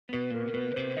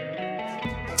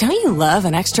Don't you love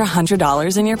an extra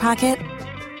 $100 in your pocket?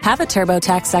 Have a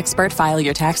TurboTax expert file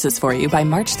your taxes for you by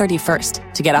March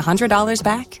 31st to get $100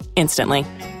 back instantly.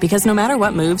 Because no matter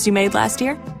what moves you made last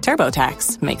year,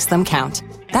 TurboTax makes them count.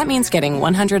 That means getting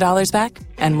 $100 back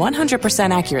and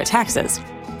 100% accurate taxes,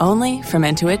 only from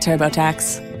Intuit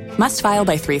TurboTax. Must file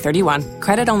by 3/31.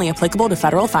 Credit only applicable to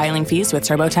federal filing fees with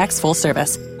TurboTax full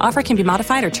service. Offer can be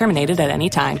modified or terminated at any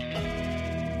time.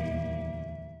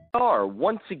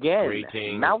 Once again,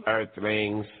 greetings,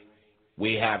 Earthlings.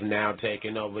 We have now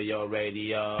taken over your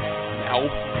radio.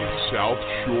 South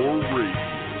Shore Radio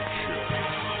Show.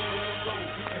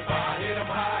 Hit 'em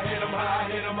high, hit 'em high,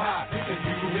 hit 'em high. If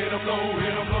you hit 'em low,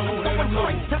 hit 'em low, hit 'em low.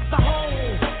 Going straight to the hole.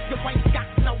 You ain't got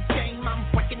no game. I'm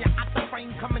breaking you out the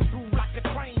frame, coming through like a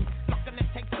train. Looking to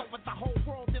take over the whole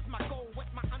world is my goal. With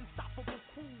my unstoppable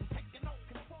crew taking over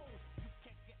control. You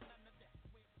can't get none of this.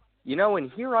 You know,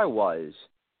 and here I was,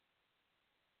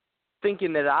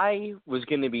 thinking that I was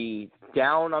going to be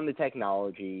down on the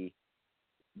technology,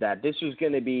 that this was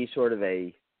going to be sort of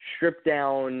a stripped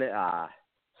down,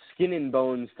 skin and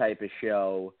bones type of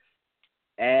show,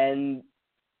 and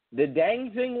the dang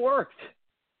thing worked.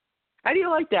 How do you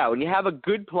like that? When you have a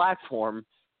good platform,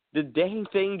 the dang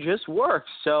thing just works.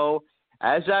 So,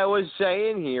 as I was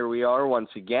saying, here we are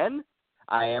once again.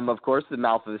 I am, of course, the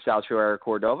mouth of the South Shore, Eric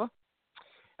Cordova.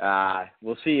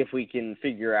 We'll see if we can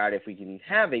figure out if we can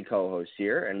have a co-host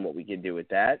here and what we can do with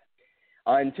that.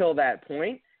 Until that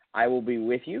point, I will be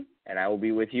with you, and I will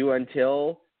be with you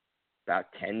until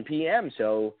about 10 p.m.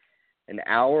 So an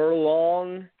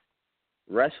hour-long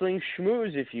wrestling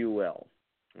schmooze, if you will.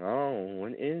 Oh,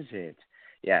 what is it?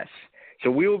 Yes. So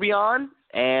we will be on,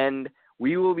 and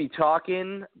we will be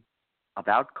talking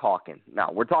about caulking.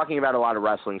 Now, we're talking about a lot of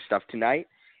wrestling stuff tonight,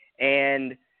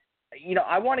 and you know,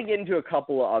 I want to get into a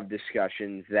couple of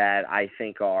discussions that I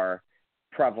think are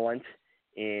prevalent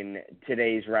in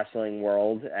today's wrestling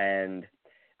world and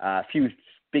a few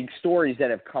big stories that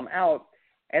have come out.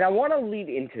 And I want to lead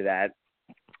into that,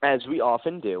 as we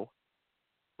often do,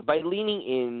 by leaning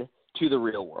in to the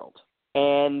real world.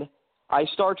 And I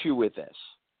start you with this.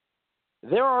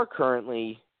 There are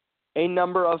currently a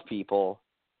number of people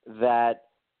that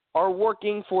are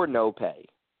working for no pay.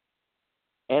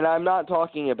 And I'm not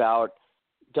talking about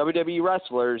WWE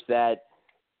wrestlers that,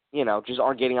 you know, just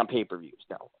aren't getting on pay-per-views.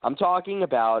 No. I'm talking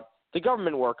about the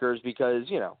government workers because,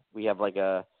 you know, we have like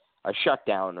a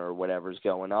shutdown or whatever's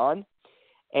going on.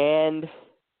 And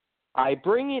I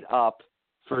bring it up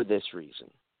for this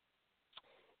reason.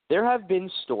 There have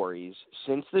been stories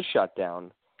since the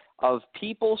shutdown of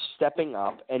people stepping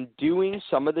up and doing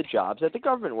some of the jobs that the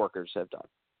government workers have done,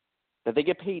 that they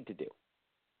get paid to do.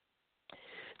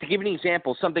 To give an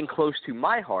example, something close to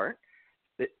my heart,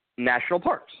 the national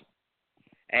parks.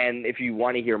 And if you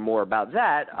want to hear more about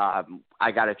that,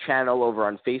 I got a channel over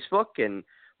on Facebook, and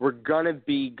we're going to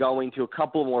be going to a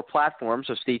couple more platforms,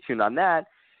 so stay tuned on that.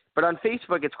 But on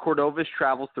Facebook, it's Cordova's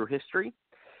Travels Through History,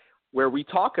 where we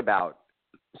talk about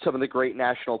some of the great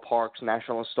national parks,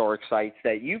 national historic sites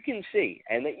that you can see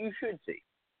and that you should see.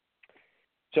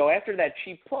 So after that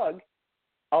cheap plug,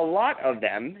 a lot of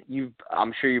them,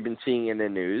 I'm sure you've been seeing in the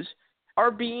news,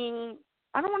 are being,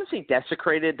 I don't want to say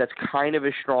desecrated, that's kind of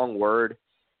a strong word,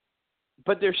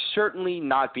 but they're certainly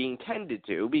not being tended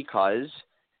to because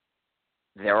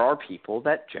there are people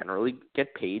that generally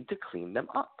get paid to clean them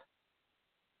up.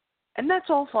 And that's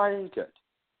all fine and good.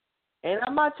 And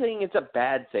I'm not saying it's a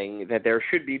bad thing that there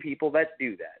should be people that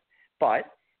do that. But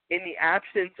in the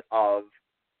absence of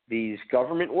these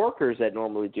government workers that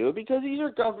normally do it, because these are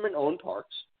government-owned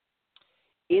parks.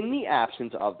 In the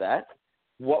absence of that,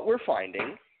 what we're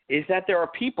finding is that there are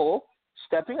people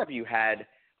stepping up. You had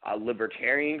a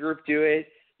libertarian group do it.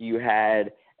 You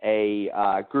had a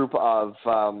group of,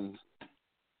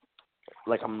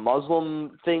 like a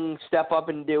Muslim thing step up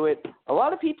and do it. A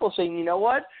lot of people saying, you know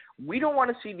what, we don't want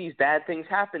to see these bad things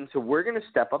happen, so we're going to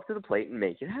step up to the plate and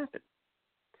make it happen.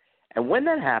 And when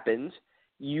that happens,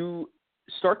 you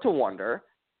start to wonder,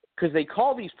 because they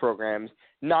call these programs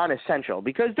non-essential,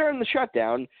 because during the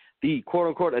shutdown, the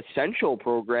quote-unquote essential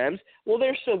programs, well,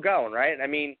 they're still going, right? I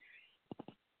mean,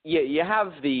 you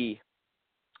have the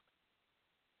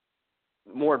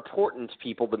more important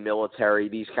people, the military,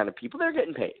 these kind of people, they're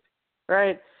getting paid,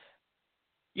 right?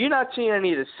 You're not seeing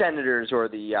any of the senators or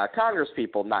the Congress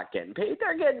people not getting paid.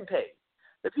 They're getting paid.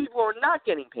 The people who are not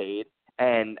getting paid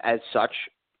and as such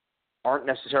aren't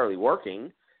necessarily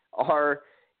working are,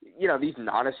 you know, these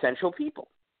non-essential people.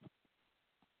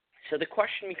 So the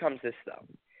question becomes this, though.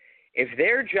 If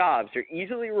their jobs are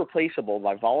easily replaceable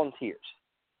by volunteers,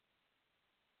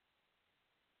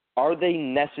 are they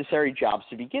necessary jobs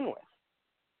to begin with?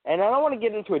 And I don't want to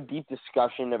get into a deep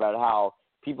discussion about how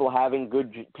people having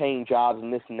good paying jobs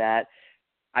and this and that.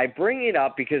 I bring it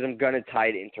up because I'm going to tie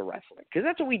it into wrestling, because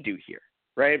that's what we do here,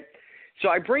 right? So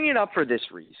I bring it up for this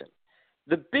reason.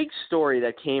 The big story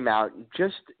that came out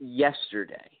just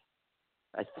yesterday,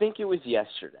 I think it was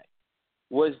yesterday,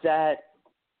 was that,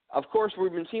 of course,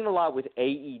 we've been seeing a lot with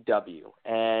AEW,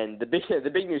 and the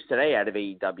big news today out of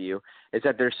AEW is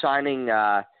that they're signing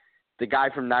the guy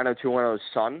from 90210's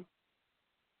son.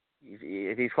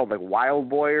 He's called like Wild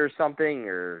Boy or something,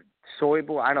 or Soy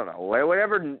Boy, I don't know,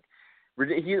 whatever.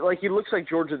 He looks like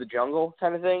George of the Jungle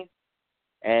kind of thing,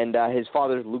 and his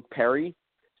father's Luke Perry.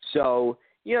 So,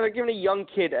 they're giving a young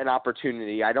kid an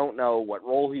opportunity. I don't know what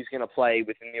role he's going to play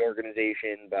within the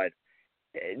organization, but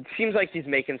it seems like he's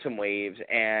making some waves,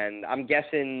 and I'm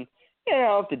guessing,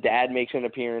 if the dad makes an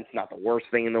appearance, not the worst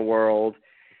thing in the world.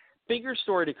 Bigger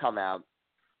story to come out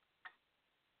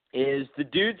is the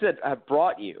dudes that have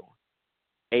brought you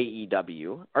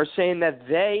AEW are saying that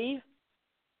they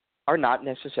are not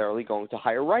necessarily going to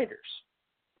hire writers.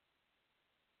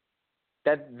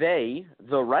 That they,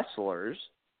 the wrestlers,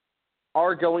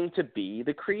 are going to be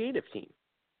the creative team.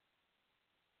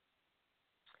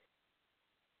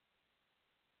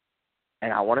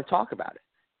 And I want to talk about it.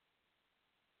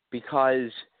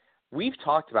 Because we've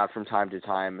talked about from time to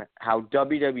time how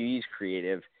WWE's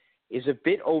creative is a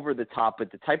bit over the top with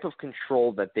the type of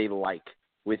control that they like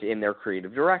within their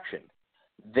creative direction.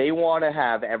 They want to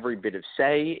have every bit of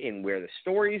say in where the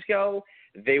stories go.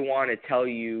 They want to tell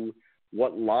you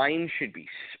what lines should be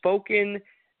spoken.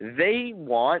 They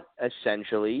want,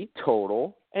 essentially,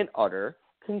 total and utter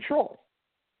control.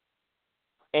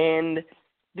 And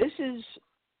this is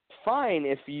fine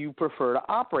if you prefer to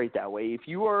operate that way. If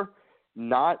you are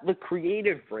not the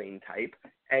creative brain type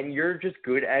and you're just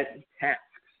good at tasks.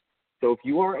 So if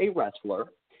you are a wrestler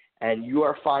and you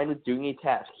are fine with doing a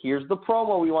task, here's the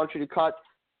promo we want you to cut,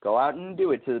 go out and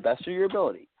do it to the best of your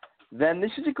ability, then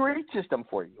this is a great system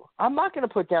for you. I'm not going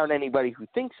to put down anybody who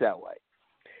thinks that way.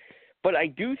 But I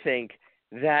do think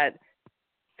that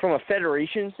from a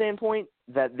federation standpoint,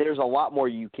 that there's a lot more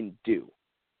you can do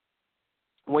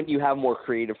when you have more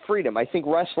creative freedom. I think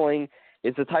wrestling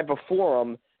is the type of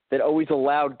forum that always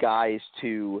allowed guys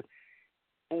to,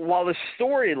 while the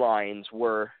storylines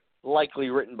were likely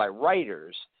written by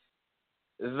writers,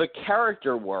 the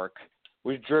character work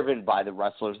was driven by the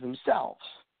wrestlers themselves.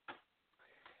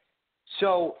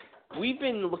 So we've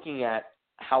been looking at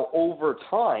how over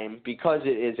time, because it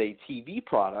is a TV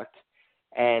product,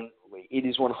 and it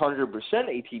is 100%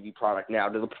 a TV product now,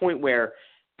 to the point where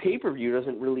pay-per-view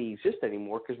doesn't really exist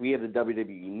anymore because we have the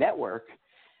WWE Network,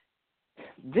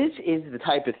 this is the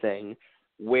type of thing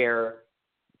where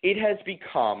it has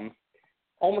become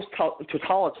almost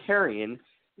totalitarian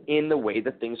in the way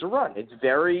that things are run. It's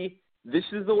very, this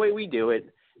is the way we do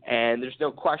it, and there's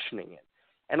no questioning it.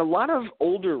 And a lot of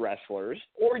older wrestlers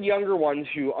or younger ones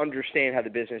who understand how the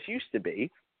business used to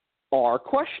be are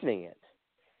questioning it.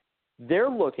 They're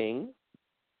looking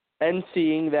and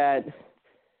seeing that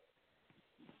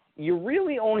you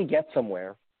really only get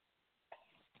somewhere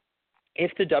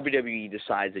if the WWE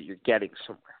decides that you're getting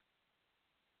somewhere.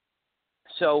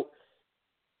 So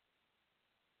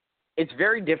it's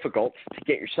very difficult to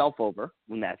get yourself over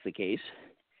when that's the case.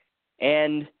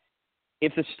 And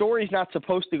if the story's not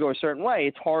supposed to go a certain way,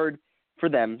 it's hard for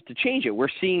them to change it. We're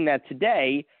seeing that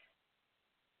today,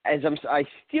 as I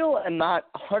still am not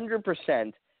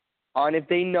 100% on if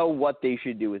they know what they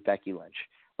should do with Becky Lynch.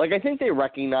 Like, I think they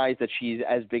recognize that she's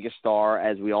as big a star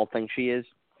as we all think she is.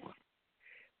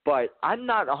 But I'm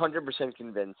not 100%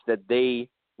 convinced that they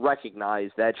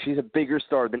recognize that she's a bigger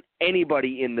star than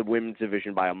anybody in the women's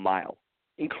division by a mile,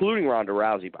 including Ronda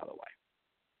Rousey, by the way.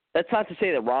 That's not to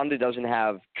say that Ronda doesn't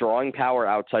have drawing power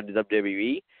outside the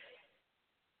WWE,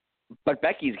 but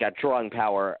Becky's got drawing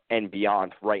power and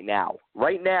beyond right now.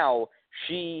 Right now,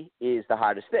 she is the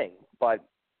hottest thing. But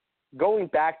going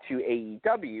back to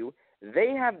AEW,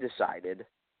 they have decided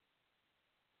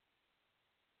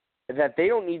that they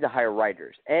don't need to hire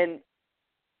writers. And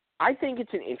I think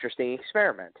it's an interesting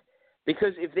experiment,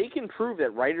 because if they can prove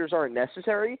that writers aren't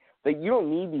necessary, that you don't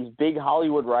need these big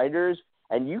Hollywood writers,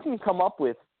 and you can come up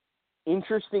with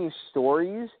interesting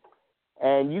stories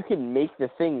and you can make the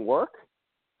thing work,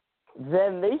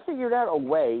 then they figured out a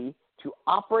way to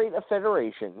operate a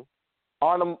federation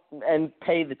and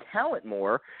pay the talent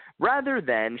more, rather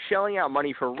than shelling out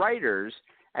money for writers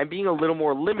and being a little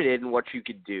more limited in what you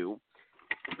could do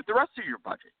with the rest of your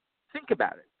budget. Think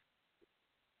about it.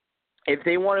 If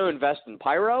they want to invest in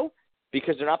Pyro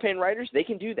because they're not paying writers, they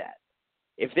can do that.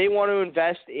 If they want to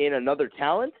invest in another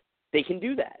talent, they can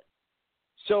do that.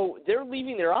 So they're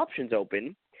leaving their options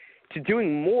open, to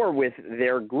doing more with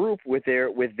their group, with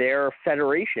their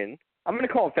federation. I'm going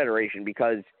to call it federation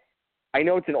because I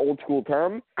know it's an old school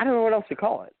term. I don't know what else to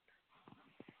call it.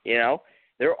 You know,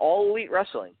 they're all elite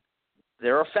wrestling.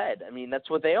 They're a fed. I mean, that's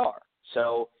what they are.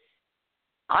 So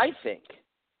I think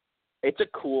it's a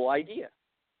cool idea.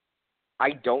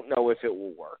 I don't know if it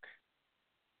will work,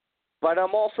 but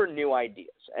I'm all for new ideas.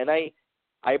 And I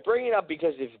bring it up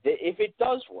because if it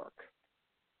does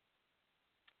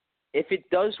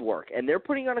work, and they're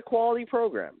putting on a quality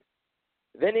program,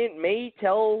 then it may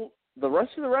tell the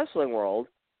rest of the wrestling world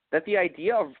that the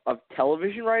idea of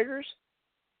television writers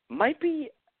might be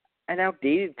an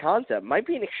outdated concept, might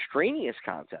be an extraneous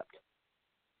concept.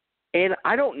 And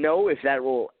I don't know if that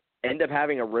will end up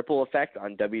having a ripple effect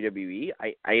on WWE.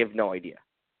 I have no idea.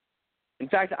 In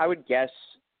fact, I would guess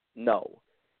no.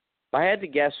 If I had to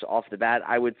guess off the bat,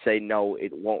 I would say no,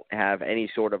 it won't have any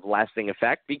sort of lasting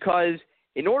effect because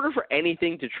in order for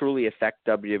anything to truly affect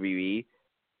WWE,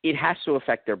 it has to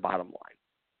affect their bottom line.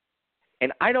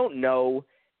 And I don't know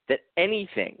that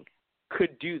anything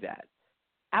could do that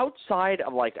outside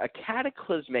of like a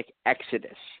cataclysmic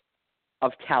exodus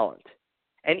of talent.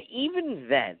 And even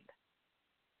then,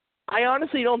 I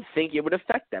honestly don't think it would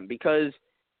affect them because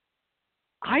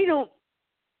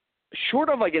short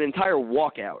of like an entire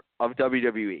walkout of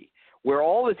WWE, where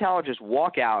all the talent just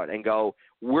walk out and go,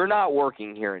 we're not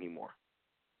working here anymore.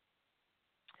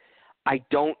 I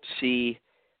don't see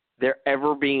there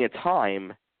ever being a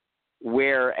time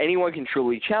where anyone can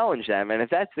truly challenge them. And if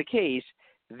that's the case,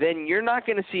 then you're not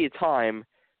going to see a time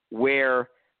where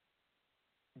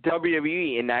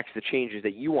WWE enacts the changes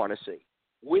that you want to see.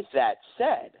 With that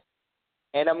said,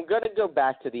 and I'm going to go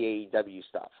back to the AEW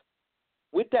stuff.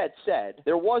 With that said,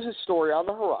 there was a story on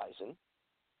the horizon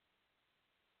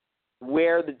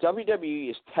where the WWE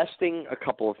is testing a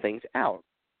couple of things out.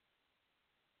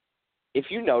 If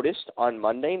you noticed, on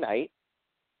Monday night,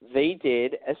 they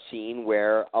did a scene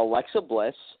where Alexa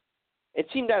Bliss, it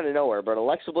seemed out of nowhere, but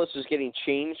Alexa Bliss was getting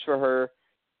changed for her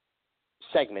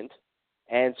segment,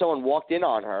 and someone walked in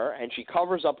on her, and she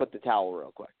covers up with the towel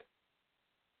real quick.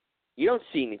 You don't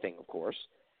see anything, of course,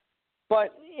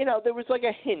 but, you know, there was like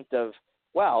a hint of,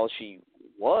 well, she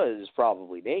was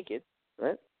probably naked,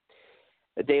 right?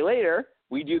 A day later,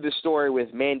 we do the story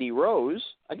with Mandy Rose,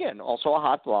 again, also a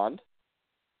hot blonde,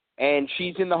 and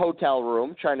she's in the hotel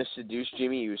room trying to seduce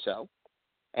Jimmy Uso,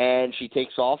 and she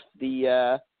takes off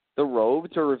the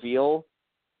robe to reveal,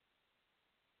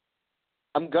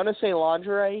 I'm going to say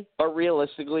lingerie, but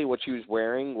realistically what she was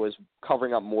wearing was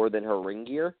covering up more than her ring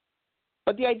gear.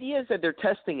 But the idea is that they're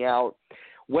testing out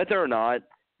whether or not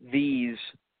these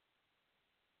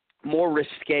more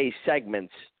risque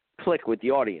segments click with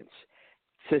the audience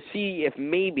to see if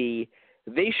maybe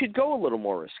they should go a little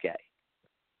more risque.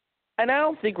 And I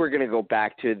don't think we're going to go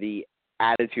back to the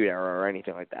Attitude Era or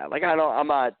anything like that. Like, I'm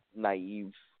not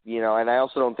naive, you know, and I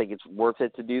also don't think it's worth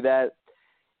it to do that.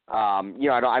 You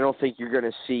know, I don't think you're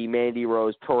going to see Mandy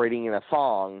Rose parading in a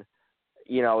thong,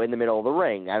 you know, in the middle of the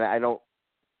ring. I don't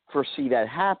foresee that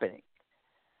happening.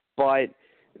 But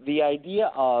the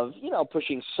idea of, you know,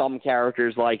 pushing some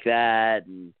characters like that,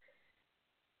 and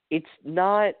it's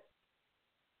not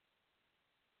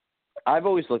 – I've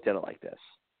always looked at it like this.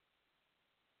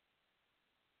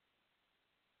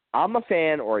 I'm a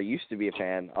fan, or I used to be a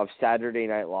fan, of Saturday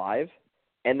Night Live.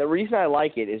 And the reason I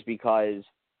like it is because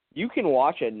you can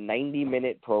watch a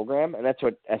 90-minute program, and that's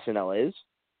what SNL is,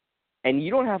 and you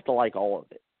don't have to like all of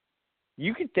it.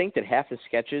 You could think that half the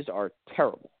sketches are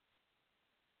terrible.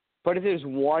 But if there's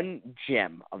one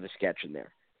gem of a sketch in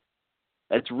there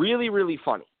that's really, really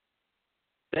funny,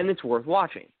 then it's worth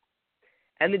watching.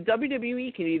 And the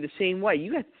WWE can be the same way.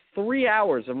 You got 3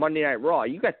 hours of Monday Night Raw.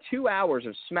 You got 2 hours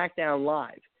of SmackDown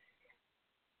Live.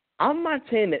 I'm not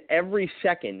saying that every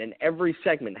second and every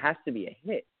segment has to be a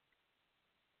hit.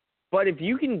 But if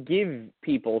you can give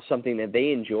people something that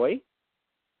they enjoy,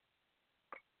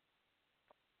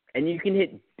 and you can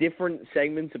hit different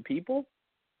segments of people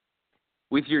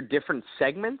with your different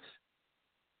segments,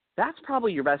 that's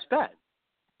probably your best bet.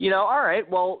 You know, all right,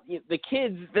 well, the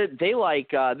kids, they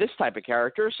like this type of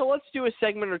character, so let's do a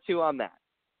segment or two on that.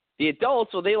 The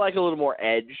adults, well, they like a little more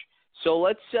edge, so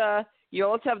let's have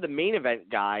the main event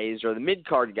guys or the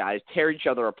mid-card guys tear each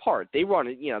other apart. They want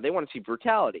to see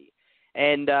brutality.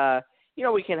 And,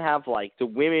 we can have, like, the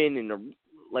women in,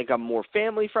 a more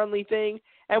family-friendly thing,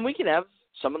 and we can have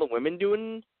some of the women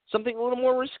doing something a little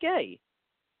more risque.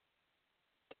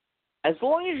 As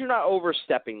long as you're not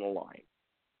overstepping the line.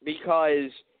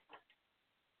 Because,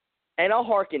 and I'll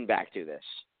harken back to this,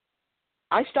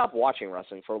 I stopped watching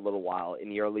wrestling for a little while in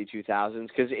the early 2000s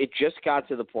because it just got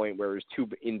to the point where it was too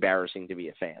embarrassing to be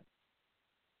a fan.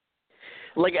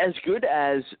 like as good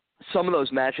as some of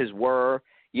those matches were,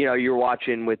 you're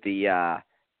watching with the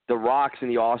Rocks and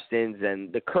the Austins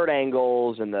and the Kurt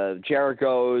Angles and the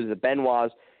Jerichos, the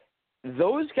Benoits,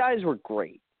 those guys were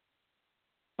great.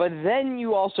 But then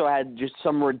you also had just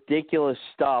some ridiculous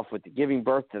stuff with the giving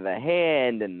birth to the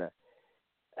hand and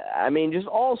just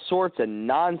all sorts of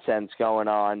nonsense going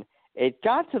on. It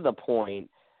got to the point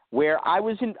where I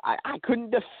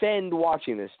couldn't defend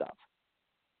watching this stuff.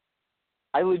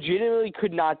 I legitimately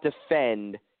could not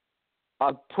defend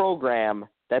a program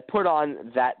that put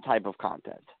on that type of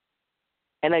content.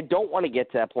 And I don't want to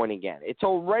get to that point again. It's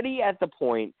already at the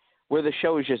point where the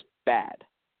show is just bad.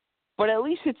 But at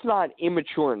least it's not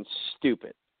immature and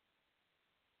stupid.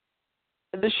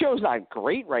 The show's not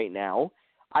great right now.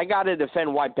 I got to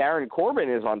defend why Baron Corbin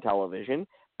is on television,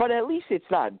 but at least it's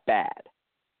not bad.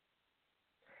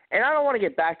 And I don't want to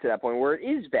get back to that point where it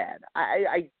is bad.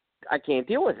 I can't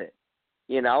deal with it,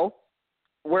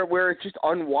 where it's just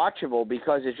unwatchable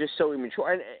because it's just so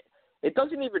immature. And it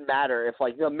doesn't even matter if,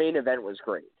 like, the main event was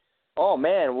great. Oh,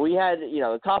 man, we had,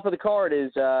 the top of the card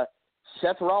is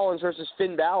Seth Rollins versus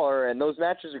Finn Balor, and those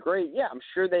matches are great. Yeah, I'm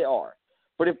sure they are.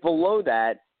 But if below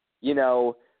that,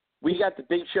 we got the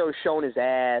Big Show showing his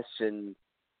ass, and,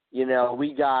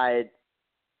 we got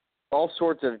all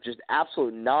sorts of just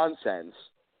absolute nonsense,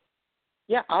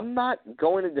 yeah, I'm not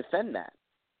going to defend that.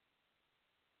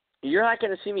 You're not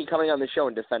going to see me coming on the show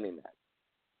and defending that.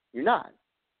 You're not.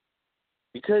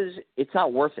 Because it's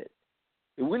not worth it.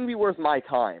 It wouldn't be worth my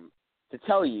time to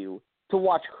tell you to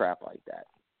watch crap like that.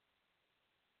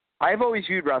 I've always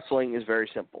viewed wrestling as very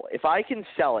simple. If I can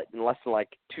sell it in less than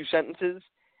like 2 sentences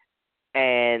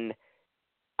and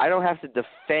I don't have to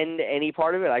defend any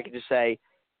part of it, I can just say,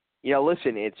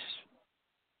 listen, it's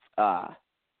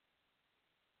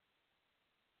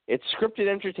scripted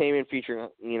entertainment featuring,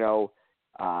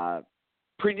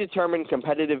 predetermined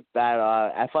competitive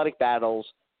athletic battles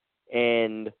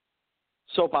and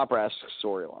soap opera-esque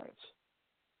storylines.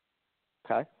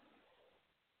 Okay?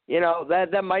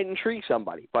 That might intrigue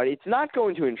somebody, but it's not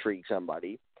going to intrigue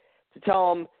somebody to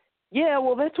tell them, yeah,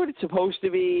 well, that's what it's supposed to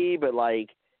be, but, like,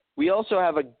 we also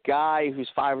have a guy who's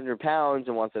 500 pounds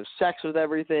and wants to have sex with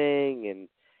everything, and,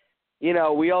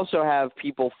 we also have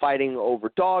people fighting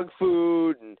over dog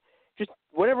food and just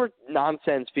whatever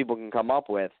nonsense people can come up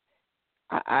with.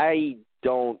 I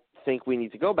don't think we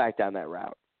need to go back down that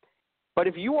route. But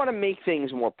if you want to make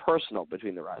things more personal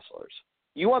between the wrestlers,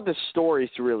 you want the stories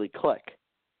to really click,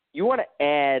 you want to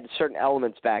add certain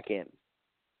elements back in.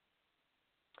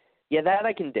 Yeah, that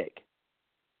I can dig.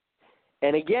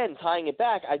 And again, tying it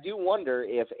back, I do wonder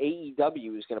if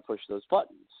AEW is going to push those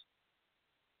buttons.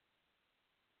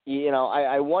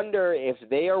 I wonder if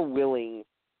they are willing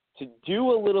to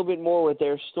do a little bit more with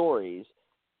their stories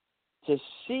to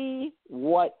see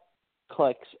what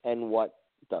clicks and what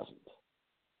doesn't.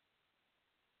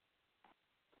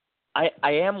 I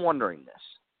am wondering this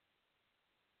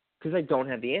because I don't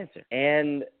have the answer.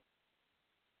 And,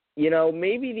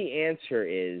 maybe the answer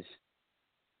is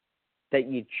that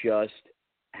you just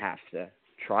have to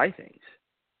try things.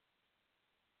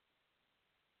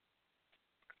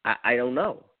 I don't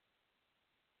know.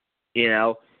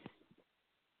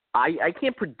 I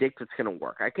can't predict what's going to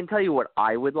work. I can tell you what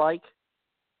I would like,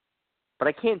 but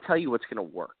I can't tell you what's going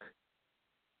to work.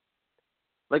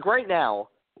 Like right now,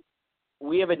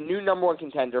 we have a new number one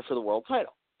contender for the world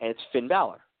title, and it's Finn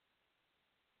Balor.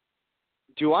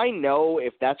 Do I know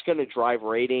if that's going to drive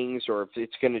ratings or if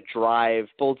it's going to drive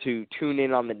people to tune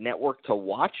in on the network to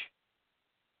watch?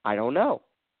 I don't know.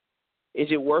 Is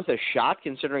it worth a shot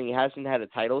considering he hasn't had a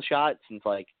title shot since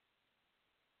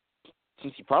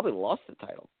he probably lost the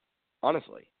title,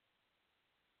 honestly?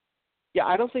 Yeah,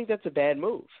 I don't think that's a bad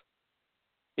move.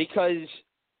 Because,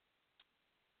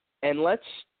 and let's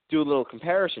do a little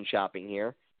comparison shopping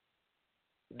here,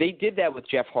 they did that with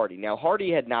Jeff Hardy. Now,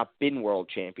 Hardy had not been world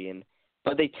champion,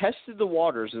 but they tested the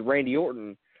waters with Randy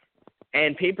Orton,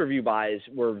 and pay-per-view buys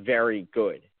were very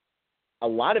good. A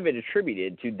lot of it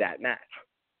attributed to that match.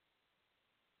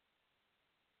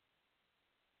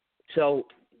 So,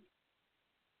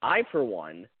 I, for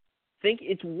one, think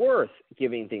it's worth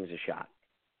giving things a shot.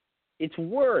 It's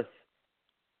worth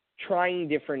trying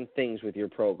different things with your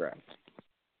program.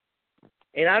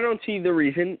 And I don't see the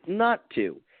reason not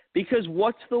to. Because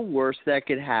what's the worst that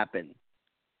could happen?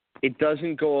 It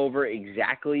doesn't go over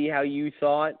exactly how you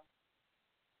thought.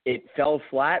 It fell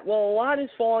flat. Well, a lot is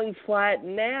falling flat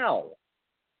now.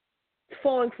 It's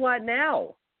falling flat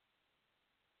now.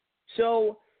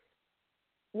 So,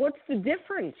 what's the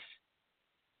difference?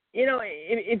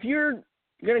 If you're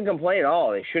going to complain,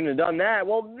 they shouldn't have done that,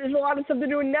 well, there's a lot of stuff they're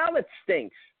doing now that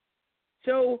stinks.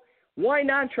 So, Why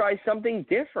not try something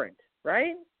different,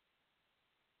 right?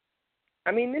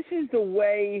 I mean, this is the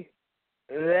way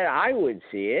that I would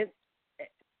see it.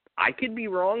 I could be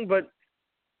wrong, but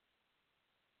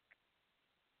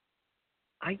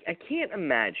I can't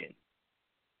imagine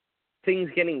things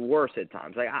getting worse at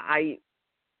times. Like I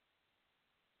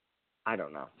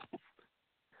don't know.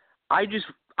 I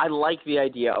like the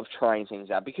idea of trying things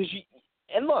out because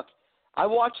and look, I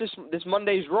watched this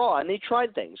Monday's Raw and they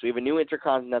tried things. We have a new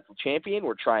Intercontinental Champion.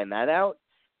 We're trying that out.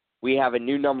 We have a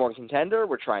new number one contender.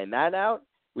 We're trying that out.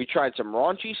 We tried some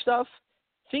raunchy stuff.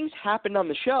 Things happened on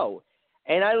the show,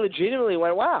 and I legitimately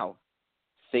went, "Wow,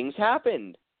 things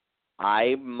happened.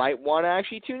 I might want to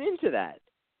actually tune into that.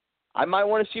 I might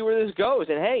want to see where this goes."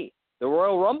 And hey, the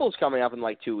Royal Rumble's coming up in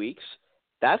like 2 weeks.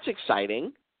 That's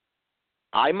exciting.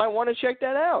 I might want to check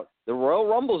that out. The Royal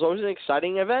Rumble is always an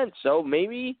exciting event, so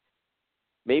maybe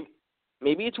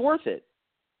it's worth it.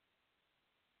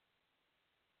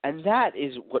 And that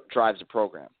is what drives the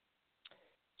program.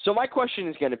 So my question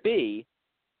is going to be,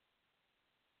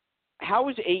 how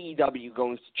is AEW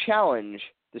going to challenge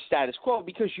the status quo?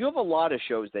 Because you have a lot of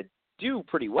shows that do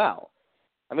pretty well.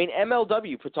 I mean,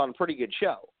 MLW puts on a pretty good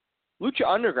show. Lucha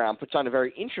Underground puts on a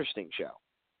very interesting show.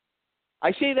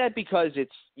 I say that because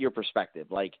it's your perspective.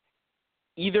 Like,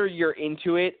 either you're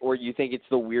into it or you think it's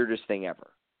the weirdest thing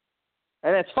ever.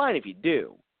 And that's fine if you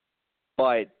do.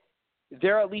 But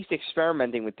they're at least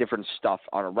experimenting with different stuff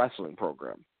on a wrestling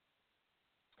program.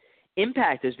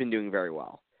 Impact has been doing very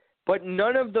well. But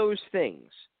none of those things.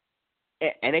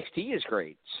 NXT is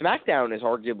great. SmackDown is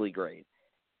arguably great.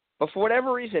 But for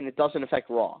whatever reason, it doesn't affect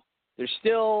Raw. There's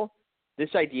still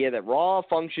this idea that Raw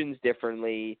functions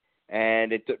differently,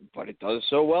 but it does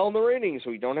so well in the ratings, so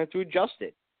we don't have to adjust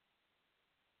it.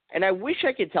 And I wish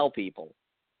I could tell people,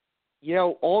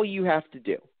 all you have to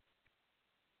do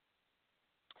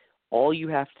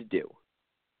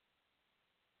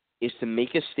is to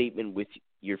make a statement with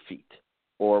your feet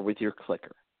or with your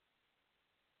clicker.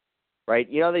 Right?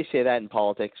 They say that in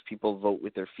politics, people vote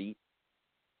with their feet,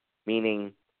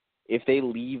 meaning if they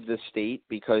leave the state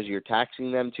because you're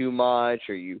taxing them too much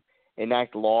or you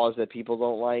enact laws that people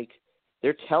don't like,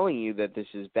 they're telling you that this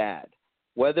is bad.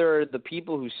 Whether the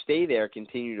people who stay there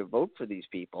continue to vote for these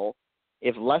people,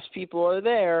 if less people are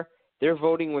there, they're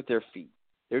voting with their feet.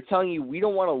 They're telling you we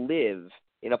don't want to live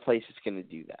in a place that's going to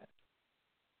do that.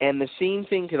 And the same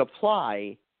thing could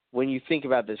apply when you think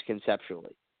about this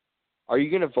conceptually. Are you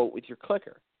going to vote with your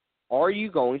clicker? Are you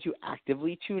going to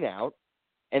actively tune out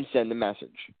and send a message?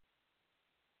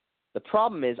 The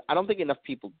problem is I don't think enough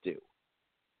people do.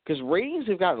 Because ratings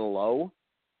have gotten low,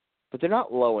 but they're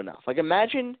not low enough. Like,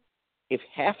 imagine if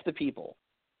half the people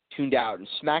tuned out and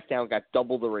SmackDown got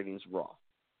double the ratings of Raw.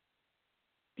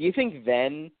 Do you think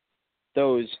then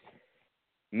those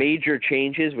major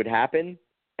changes would happen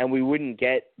and we wouldn't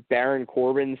get Baron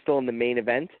Corbin still in the main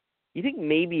event? You think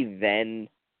maybe then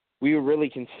we would really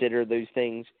consider those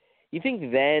things? You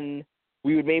think then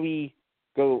we would maybe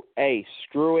go, hey,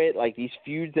 screw it, like these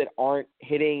feuds that aren't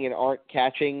hitting and aren't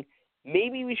catching,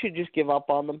 maybe we should just give up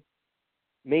on them?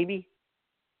 Maybe.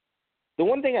 The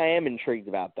one thing I am intrigued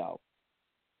about, though,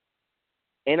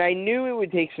 and I knew it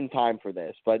would take some time for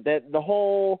this, but that the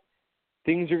whole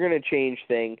things are going to change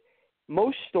thing,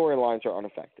 most storylines are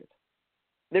unaffected.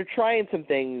 They're trying some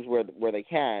things where they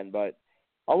can, but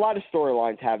a lot of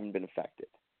storylines haven't been affected.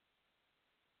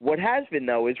 What has been,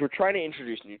 though, is we're trying to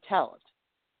introduce new talent,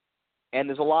 and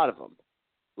there's a lot of them.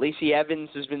 Lacey Evans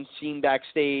has been seen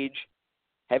backstage.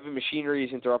 Heavy Machinery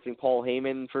is interrupting Paul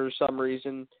Heyman for some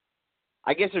reason.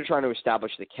 I guess they're trying to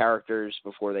establish the characters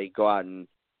before they go out and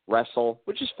wrestle,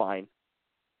 which is fine.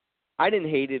 I didn't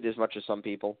hate it as much as some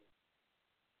people.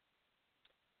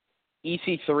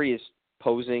 EC3 is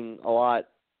posing a lot.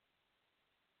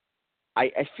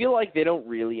 I feel like they don't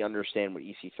really understand what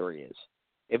EC3 is.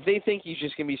 If they think he's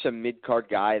just going to be some mid-card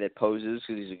guy that poses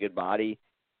because he's a good body,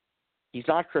 he's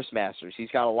not Chris Masters.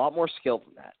 He's got a lot more skill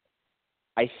than that.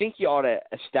 I think you ought to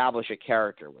establish a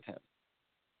character with him.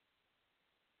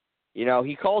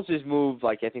 He calls his move,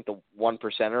 like, I think the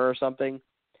 1%er or something.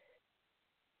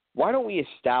 Why don't we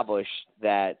establish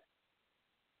that,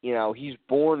 he's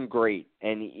born great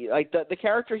and, the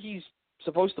character he's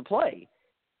supposed to play?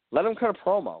 Let him cut a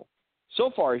promo. So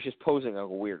far, he's just posing like a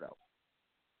weirdo.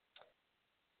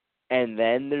 And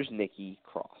then there's Nikki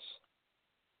Cross.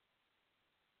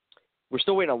 We're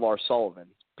still waiting on Lars Sullivan.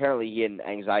 Apparently he had an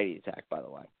anxiety attack, by the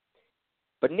way.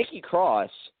 But Nikki Cross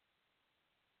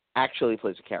actually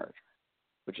plays a character,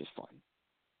 which is fun.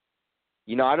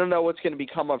 I don't know what's going to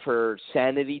become of her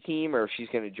sanity team or if she's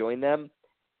going to join them,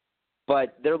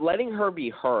 but they're letting her be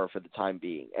her for the time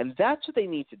being, and that's what they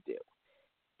need to do.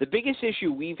 The biggest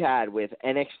issue we've had with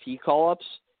NXT call-ups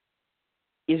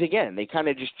is, again, they kind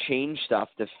of just change stuff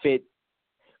to fit,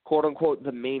 quote-unquote,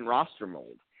 the main roster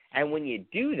mold. And when you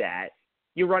do that,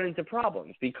 you run into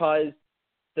problems because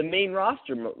the main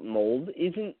roster mold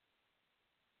isn't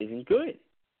good.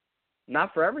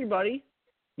 Not for everybody.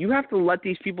 You have to let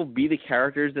these people be the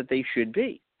characters that they should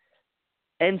be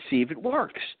and see if it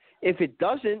works. If it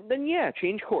doesn't, then yeah,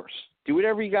 change course. Do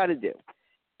whatever you got to do.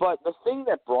 But the thing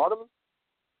that brought them,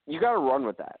 you got to run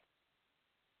with that.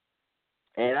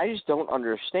 And I just don't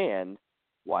understand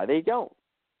why they don't.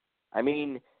 I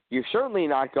mean, you're certainly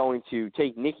not going to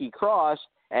take Nikki Cross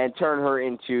and turn her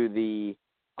into the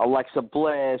Alexa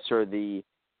Bliss or the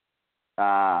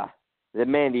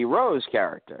Mandy Rose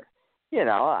character. You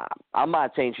know, I'm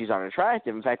not saying she's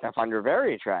unattractive. In fact, I find her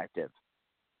very attractive.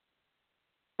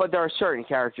 But there are certain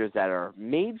characters that are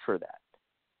made for that.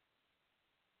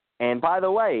 And by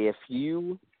the way, if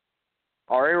you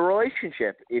are in a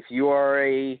relationship, if you are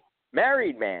a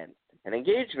married man, an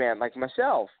engaged man like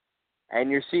myself, and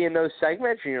you're seeing those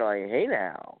segments and you're like, hey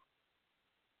now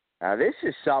this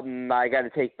is something I got to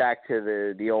take back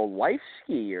to the old wife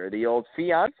ski or the old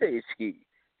fiance ski.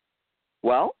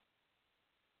 Well,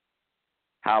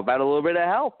 how about a little bit of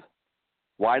help?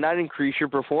 Why not increase your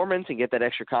performance and get that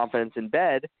extra confidence in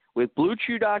bed with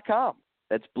BlueChew.com?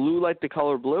 That's blue like the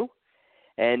color blue.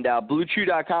 And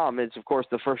BlueChew.com is, of course,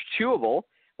 the first chewable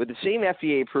with the same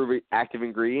FDA-approved active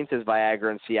ingredients as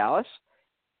Viagra and Cialis,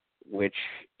 which,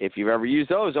 if you've ever used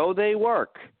those, they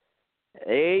work.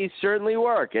 They certainly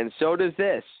work, and so does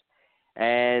this.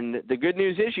 And the good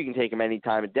news is you can take them any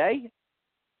time of day,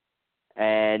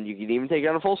 and you can even take it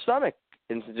on a full stomach.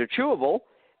 And since they're chewable,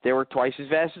 they work twice as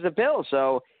fast as a pill.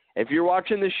 So if you're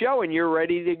watching the show and you're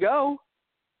ready to go,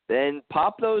 then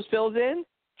pop those pills in,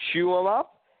 chew them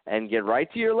up, and get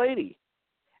right to your lady.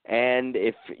 And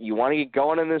if you want to get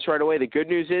going on this right away, the good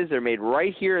news is they're made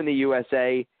right here in the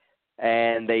USA,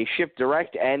 and they ship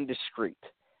direct and discreet.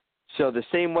 So the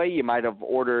same way you might have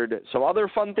ordered some other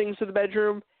fun things to the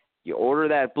bedroom, you order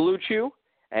that Blue Chew,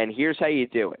 and here's how you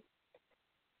do it.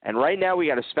 And right now we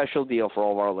got a special deal for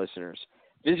all of our listeners.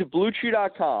 Visit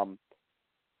BlueChew.com.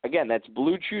 Again, that's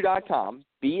BlueChew.com,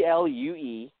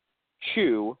 BLUE,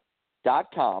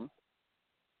 Chew.com,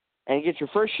 and get your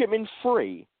first shipment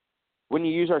free when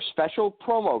you use our special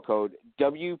promo code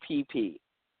WPP.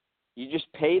 You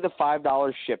just pay the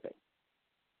 $5 shipping.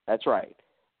 That's right.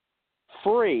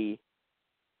 Free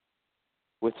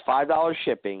with $5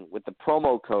 shipping with the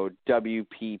promo code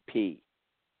WPP.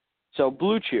 So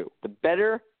Blue Chew, the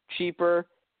better, cheaper,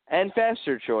 and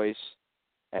faster choice.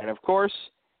 And of course,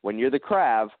 when you're the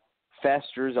crab,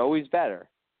 faster is always better.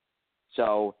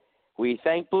 So we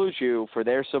thank Blue Chew for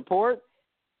their support,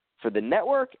 for the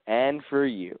network, and for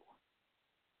you.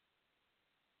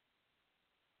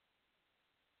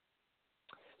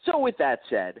 So with that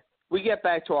said, we get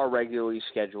back to our regularly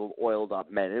scheduled Oiled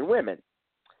Up Men and Women.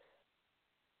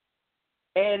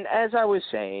 And as I was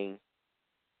saying,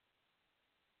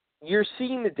 you're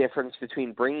seeing the difference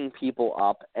between bringing people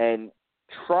up and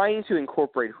trying to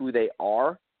incorporate who they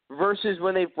are versus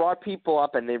when they brought people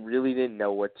up and they really didn't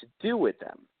know what to do with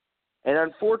them. And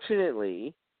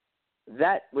unfortunately,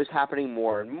 that was happening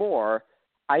more and more.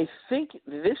 I think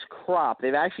this crop,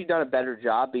 they've actually done a better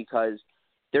job because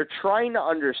they're trying to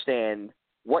understand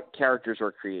what characters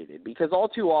were created. Because all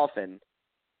too often,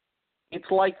 it's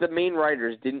like the main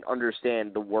writers didn't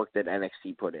understand the work that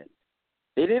NXT put in.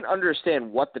 They didn't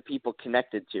understand what the people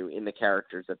connected to in the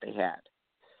characters that they had.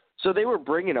 So they were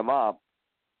bringing them up,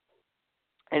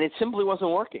 and it simply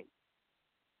wasn't working.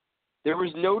 There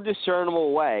was no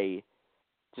discernible way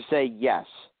to say, yes,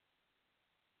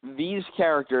 these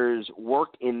characters work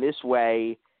in this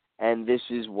way, and this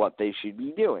is what they should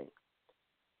be doing.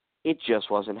 It just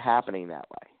wasn't happening that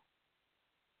way.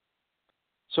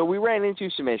 So we ran into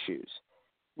some issues.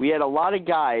 We had a lot of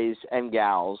guys and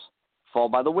gals fall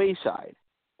by the wayside.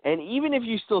 And even if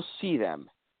you still see them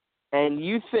and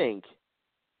you think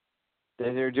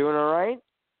that they're doing all right,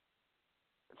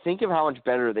 think of how much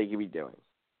better they could be doing.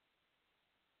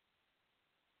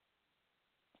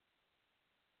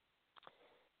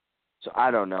 So I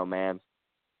don't know, man.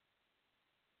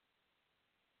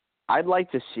 I'd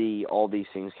like to see all these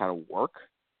things kind of work.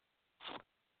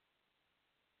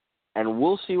 And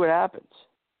we'll see what happens.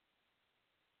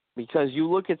 Because you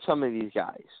look at some of these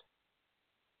guys.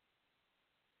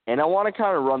 And I want to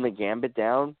kind of run the gambit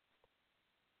down.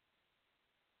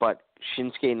 But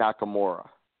Shinsuke Nakamura,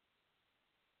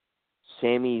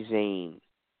 Sami Zayn,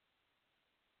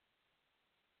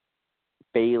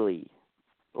 Bayley,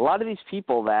 a lot of these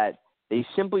people that they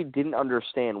simply didn't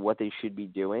understand what they should be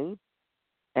doing.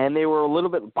 And they were a little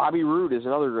bit, Bobby Roode is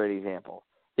another great example.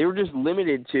 They were just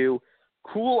limited to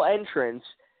cool entrants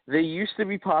that used to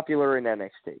be popular in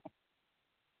NXT.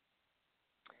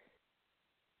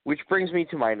 Which brings me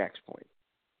to my next point.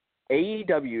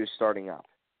 AEW is starting up.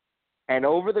 And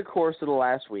over the course of the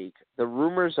last week, the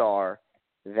rumors are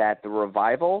that the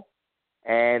Revival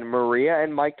and Maria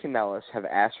and Mike Kanellis have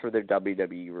asked for their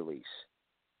WWE release.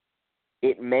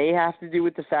 It may have to do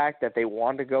with the fact that they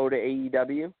want to go to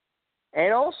AEW,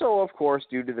 and also, of course,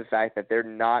 due to the fact that they're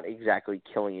not exactly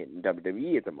killing it in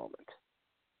WWE at the moment.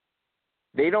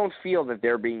 They don't feel that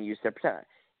they're being used to their potential.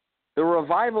 The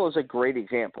Revival is a great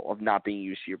example of not being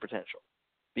used to your potential,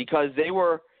 because they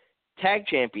were tag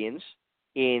champions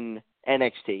in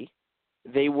NXT.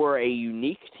 They were a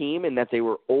unique team in that they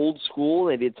were old school.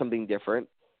 They did something different,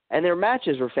 and their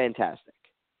matches were fantastic.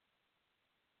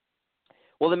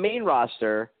 Well, the main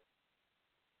roster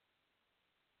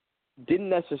didn't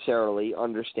necessarily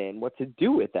understand what to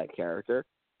do with that character,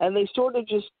 and they sort of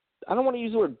just, I don't want to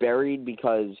use the word buried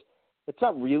because it's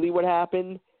not really what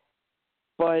happened,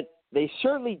 but they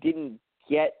certainly didn't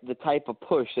get the type of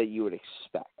push that you would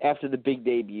expect after the big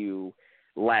debut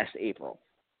last April.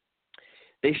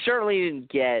 They certainly didn't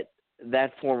get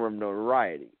that form of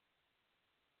notoriety.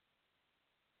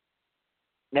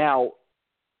 Now,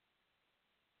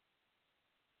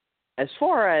 as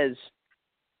far as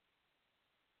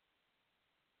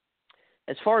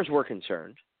we're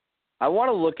concerned, I want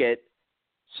to look at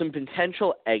some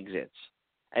potential exits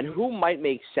and who might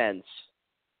make sense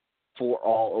for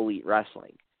All Elite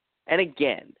Wrestling. And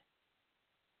again,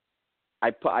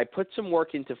 I put some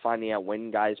work into finding out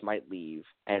when guys might leave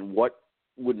and what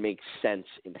would make sense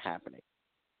in happening.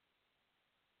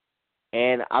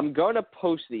 And I'm going to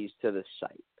post these to the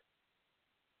site.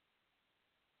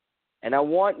 And I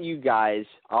want you guys,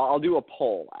 I'll do a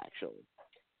poll actually,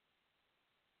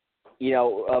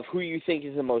 of who you think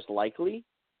is the most likely,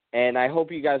 and I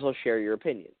hope you guys will share your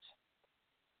opinions.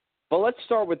 But let's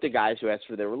start with the guys who asked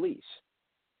for their release.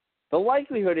 The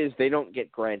likelihood is they don't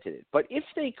get granted it. But if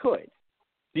they could,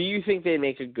 do you think they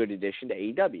make a good addition to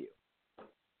AEW?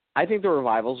 I think the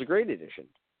Revival's a great addition.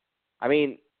 I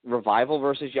mean, Revival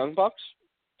versus Young Bucks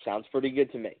sounds pretty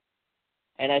good to me.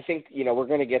 And I think, we're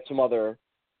going to get some other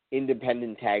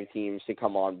independent tag teams to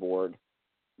come on board.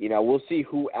 We'll see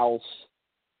who else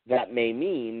that may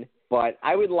mean, but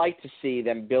I would like to see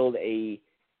them build a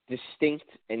distinct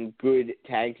and good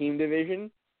tag team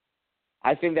division.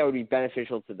 I think that would be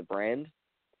beneficial to the brand.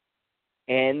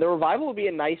 And the Revival would be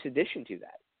a nice addition to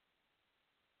that.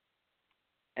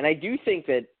 And I do think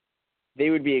that they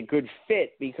would be a good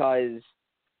fit because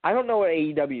I don't know what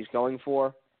AEW is going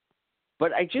for,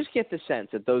 but I just get the sense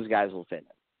that those guys will fit in.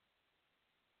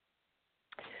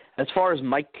 As far as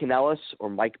Mike Kanellis or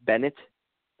Mike Bennett,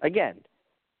 again,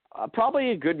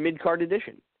 probably a good mid-card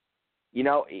addition.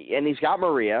 And he's got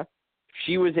Maria.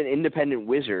 She was an independent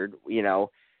wizard,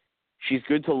 She's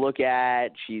good to look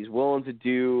at. She's willing to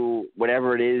do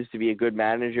whatever it is to be a good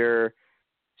manager.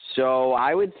 So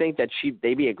I would think that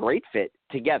they'd be a great fit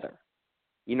together.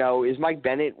 Is Mike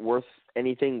Bennett worth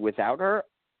anything without her?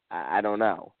 I don't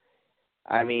know.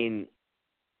 I mean,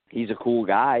 he's a cool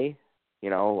guy.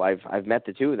 I've met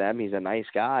the two of them. He's a nice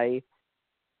guy.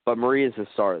 But Maria's the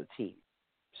star of the team.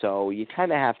 So you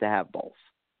kind of have to have both.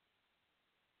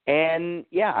 And,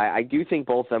 yeah, I do think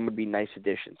both of them would be nice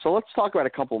additions. So let's talk about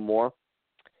a couple more.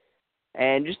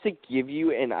 And just to give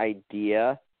you an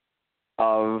idea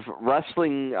of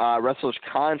wrestlers'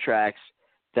 contracts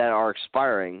that are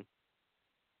expiring,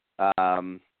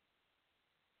 the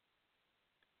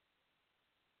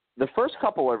first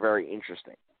couple are very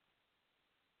interesting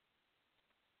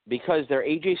because they're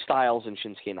AJ Styles and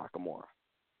Shinsuke Nakamura.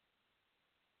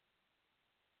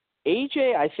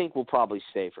 AJ, I think, will probably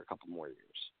stay for a couple more years.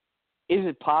 Is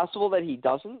it possible that he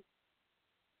doesn't?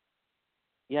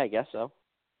 Yeah, I guess so.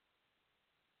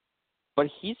 But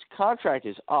his contract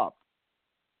is up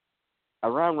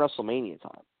around WrestleMania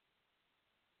time.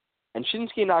 And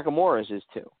Shinsuke Nakamura's is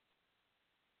too.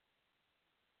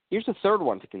 Here's the third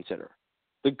one to consider.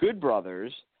 The Good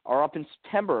Brothers are up in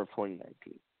September of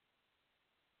 2019,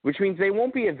 which means they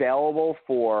won't be available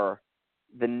for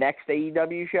the next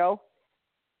AEW show,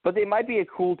 but they might be a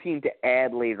cool team to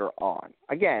add later on.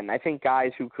 Again, I think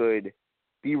guys who could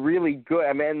be really good.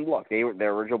 I mean, look, they're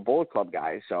original Bullet Club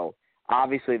guys, so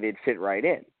obviously they'd fit right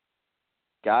in.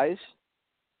 Guys,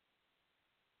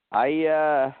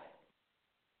 I'm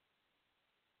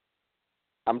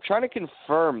trying to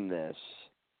confirm this.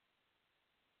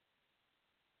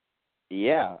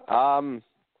 Yeah,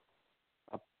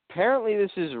 apparently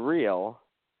this is real.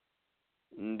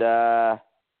 And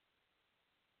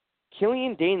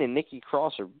Killian Dane and Nikki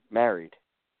Cross are married.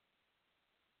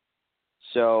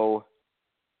 So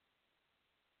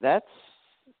that's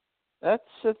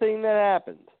the thing that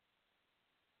happened.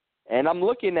 And I'm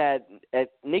looking at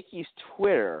Nikki's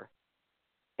Twitter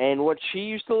and what she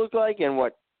used to look like and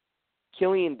what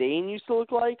Killian Dane used to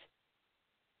look like.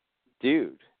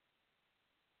 Dude.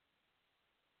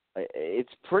 It's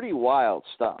pretty wild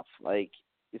stuff. Like,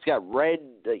 it's got red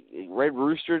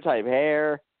rooster type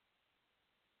hair.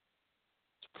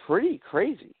 It's pretty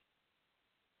crazy.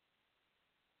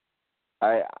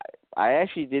 I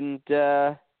actually didn't.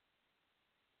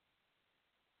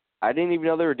 I didn't even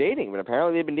know they were dating, but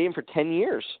apparently they've been dating for 10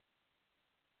 years.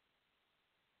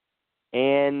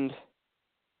 And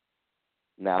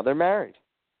now they're married.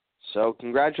 So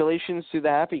congratulations to the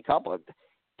happy couple.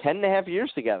 10.5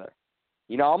 years together.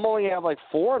 You know, I'm only going to have like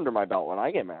 4 under my belt when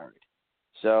I get married.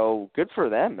 So good for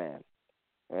them, man.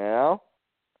 You know?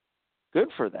 Good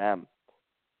for them.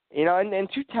 You know, and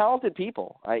two talented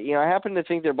people. I happen to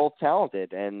think they're both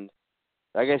talented. And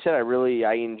like I said,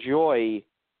 I enjoy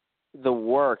the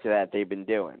work that they've been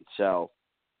doing. So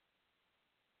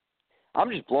I'm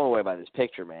just blown away by this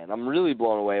picture, man. I'm really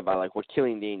blown away by like what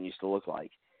Killian Dane used to look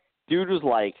like. Dude was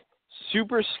like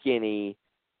super skinny,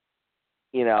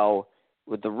 you know,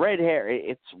 with the red hair.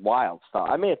 It's wild stuff.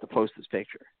 I may have to post this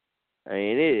picture. I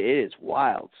mean, it is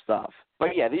wild stuff.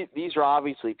 But yeah, these are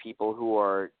obviously people who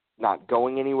are not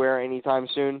going anywhere anytime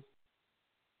soon,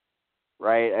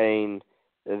 right? I mean,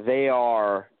 they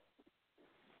are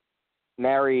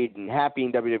married and happy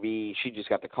in WWE. She just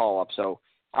got the call up, so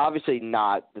obviously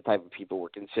not the type of people we're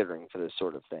considering for this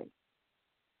sort of thing.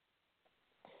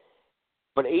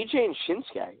 But AJ and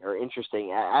Shinsuke are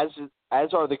interesting,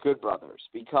 as are the Good Brothers,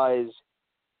 because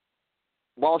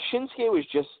while Shinsuke was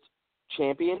just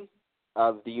champion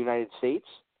of the United States,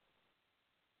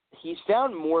 he's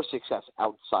found more success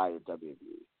outside of WWE.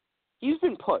 He's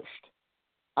been pushed.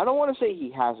 I don't want to say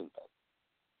he hasn't been.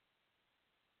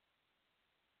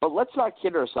 But let's not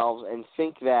kid ourselves and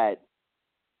think that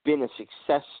been a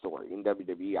success story in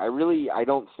WWE. I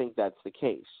don't think that's the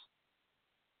case.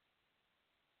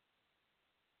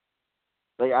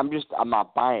 Like, I'm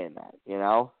not buying that, you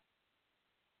know?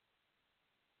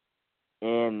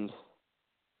 And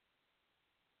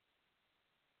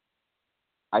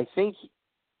I think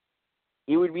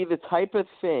it would be the type of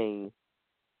thing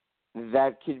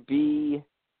that could be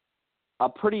a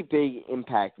pretty big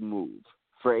impact move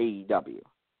for AEW.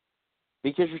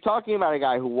 Because you're talking about a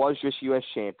guy who was just U.S.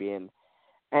 champion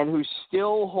and who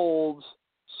still holds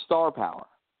star power.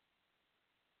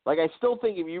 Like, I still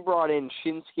think if you brought in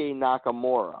Shinsuke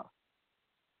Nakamura,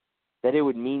 that it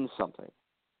would mean something.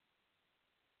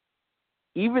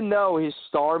 Even though his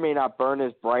star may not burn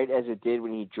as bright as it did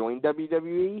when he joined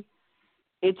WWE,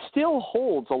 it still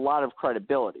holds a lot of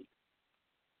credibility.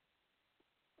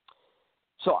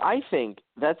 So I think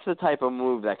that's the type of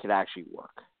move that could actually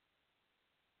work.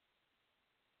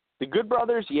 The Good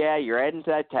Brothers, yeah, you're adding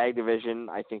to that tag division.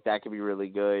 I think that could be really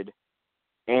good.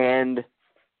 And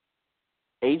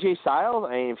AJ Styles,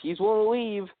 I mean, if he's willing to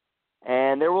leave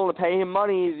and they're willing to pay him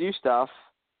money to do stuff,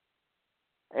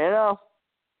 you know,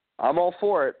 I'm all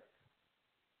for it.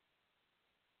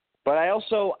 But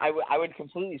I would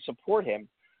completely support him.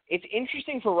 It's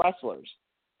interesting for wrestlers.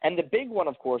 And the big one,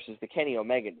 of course, is the Kenny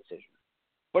Omega decision.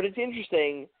 But it's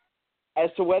interesting as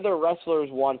to whether wrestlers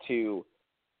want to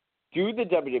do the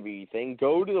WWE thing,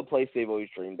 go to the place they've always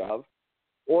dreamed of,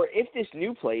 or if this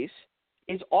new place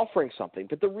is offering something.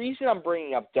 But the reason I'm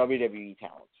bringing up WWE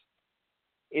talents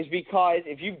is because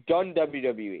if you've done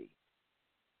WWE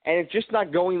and it's just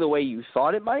not going the way you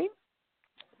thought it might,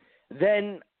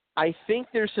 then I think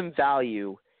there's some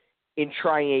value in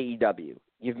trying AEW.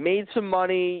 You've made some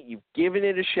money. You've given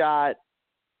it a shot.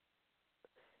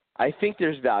 I think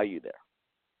there's value there.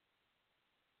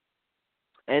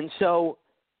 And so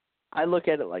I look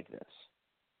at it like this.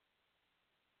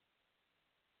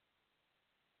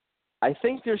 I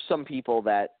think there's some people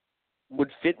that would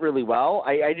fit really well.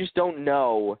 I just don't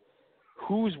know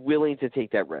who's willing to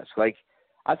take that risk. Like,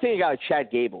 I think a guy like Chad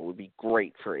Gable would be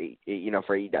great for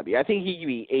AEW. I think he could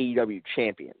be AEW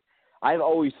champion. I've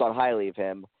always thought highly of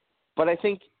him, but I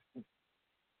think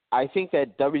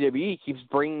that WWE keeps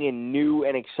bringing in new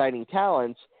and exciting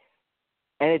talents,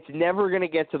 and it's never going to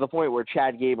get to the point where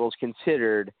Chad Gable's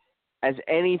considered as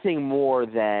anything more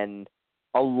than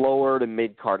a lower to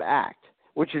mid-card act,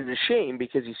 which is a shame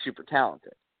because he's super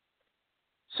talented.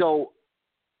 So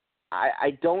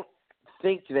I don't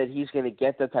think that he's going to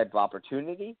get that type of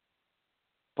opportunity,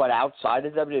 but outside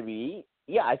of WWE,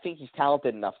 yeah, I think he's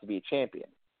talented enough to be a champion.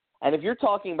 And if you're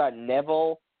talking about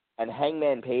Neville and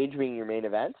Hangman Page being your main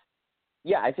event,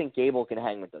 yeah, I think Gable can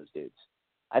hang with those dudes.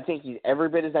 I think he's every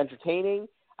bit as entertaining.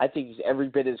 I think he's every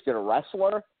bit as good a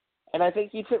wrestler, and I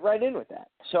think he'd fit right in with that.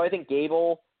 So I think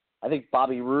Gable, I think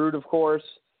Bobby Roode, of course.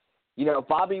 You know, if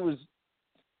Bobby was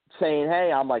saying,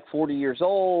 hey, I'm like 40 years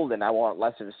old and I want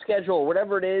less of a schedule or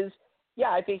whatever it is, yeah,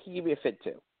 I think he could be a fit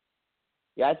too.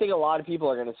 Yeah, I think a lot of people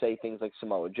are going to say things like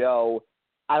Samoa Joe.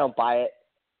 I don't buy it.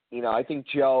 You know, I think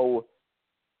Joe's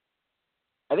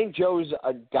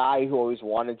a guy who always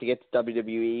wanted to get to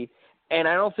WWE, and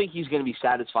I don't think he's going to be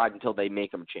satisfied until they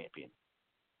make him champion,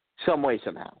 some way,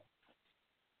 somehow.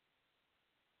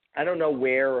 I don't know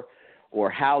where or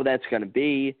how that's going to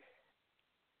be.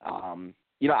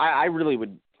 You know, I really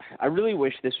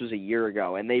wish this was a year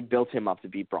ago and they built him up to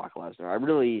beat Brock Lesnar. I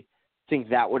really think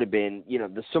that would have been, you know,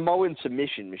 the Samoan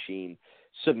submission machine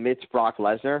submits Brock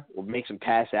Lesnar or makes him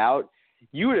pass out.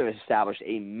 You would have established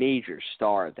a major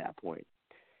star at that point.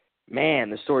 Man,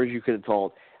 the stories you could have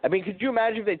told. I mean, could you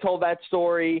imagine if they told that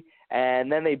story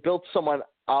and then they built someone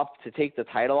up to take the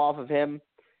title off of him?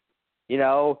 You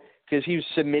know, because he was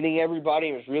submitting everybody.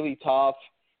 It was really tough.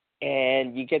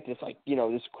 And you get this, like, you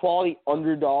know, this quality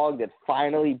underdog that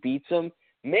finally beats him.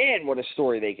 Man, what a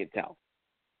story they could tell.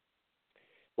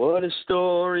 What a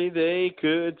story they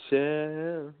could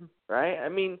tell. Right? I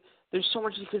mean, there's so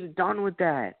much they could have done with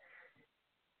that.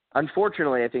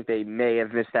 Unfortunately, I think they may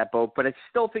have missed that boat, but I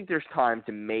still think there's time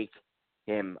to make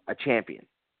him a champion.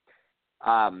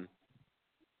 I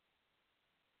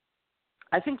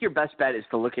think your best bet is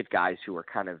to look at guys who are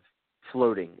kind of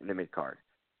floating in the mid-card,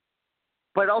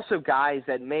 but also guys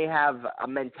that may have a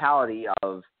mentality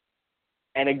of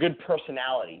and a good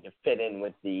personality to fit in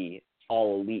with the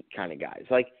all-elite kind of guys.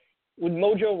 Like, would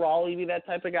Mojo Rawley be that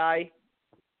type of guy?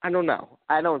 I don't know.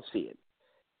 I don't see it.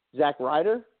 Zack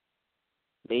Ryder?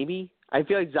 Maybe. I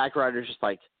feel like Zack Ryder's just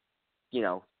like, you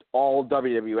know, all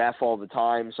WWF all the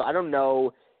time. So I don't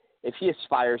know if he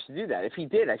aspires to do that. If he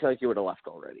did, I feel like he would have left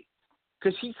already.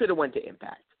 Because he could have went to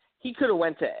Impact. He could have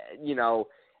went to, you know,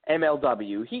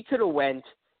 MLW. He could have went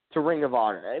to Ring of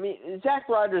Honor. I mean, Zack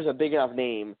Ryder's a big enough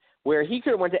name where he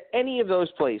could have went to any of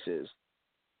those places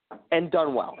and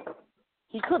done well.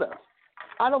 He could have.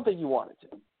 I don't think he wanted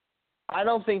to. I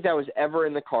don't think that was ever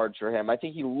in the cards for him. I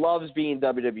think he loves being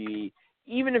WWE,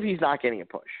 even if he's not getting a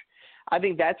push. I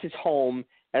think that's his home.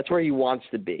 That's where he wants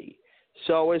to be.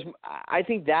 So I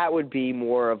think that would be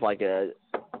more of like a,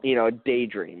 you know, a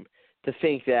daydream to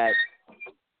think that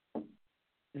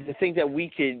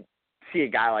we could see a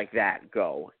guy like that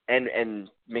go and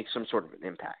make some sort of an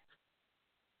impact.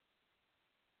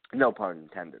 No pun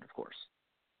intended, of course.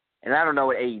 And I don't know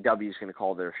what AEW is going to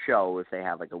call their show if they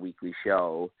have like a weekly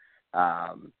show.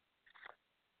 I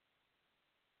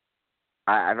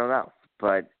don't know.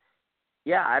 But,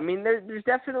 yeah, I mean, there's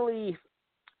definitely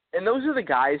 – and those are the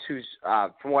guys who's,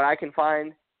 from what I can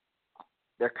find,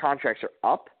 their contracts are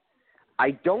up.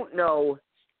 I don't know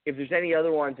if there's any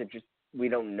other ones that just we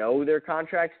don't know their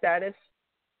contract status.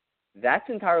 That's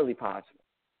entirely possible.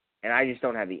 And I just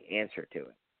don't have the answer to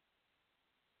it.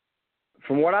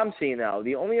 From what I'm seeing, though,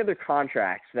 the only other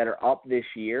contracts that are up this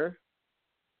year,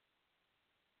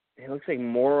 it looks like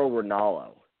Mauro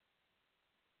Ranallo.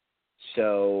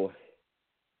 So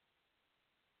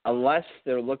unless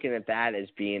they're looking at that as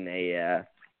being a,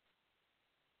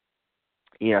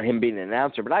 you know, him being an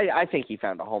announcer, but I think he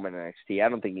found a home in NXT. I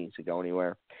don't think he needs to go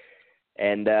anywhere.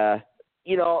 And,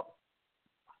 you know,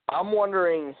 I'm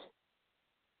wondering,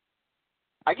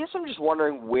 I guess I'm just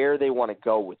wondering where they want to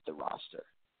go with the roster.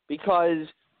 Because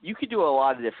you could do a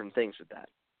lot of different things with that.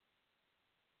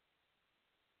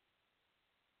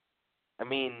 I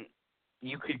mean,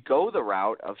 you could go the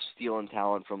route of stealing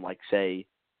talent from, like, say,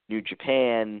 New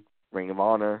Japan, Ring of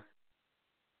Honor.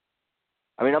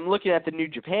 I mean, I'm looking at the New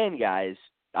Japan guys.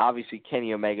 Obviously,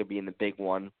 Kenny Omega being the big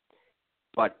one.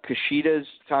 But Kushida's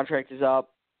contract is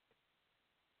up.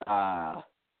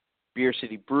 Beer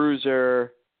City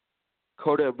Bruiser.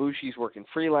 Kota Ibushi's working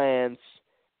freelance.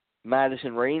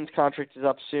 Madison Rain's contract is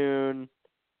up soon.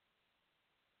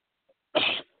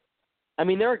 I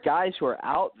mean, there are guys who are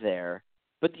out there.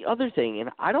 But the other thing, and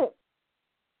I don't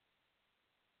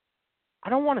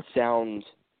want to sound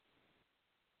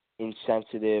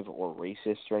insensitive or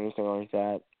racist or anything like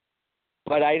that,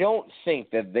 but I don't think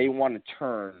that they want to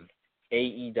turn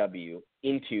AEW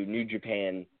into New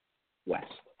Japan West.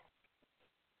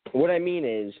 What I mean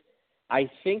is, I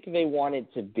think they want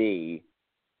it to be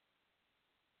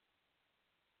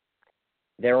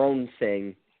their own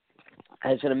thing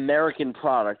as an American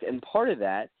product, and part of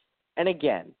that, and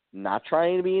again, not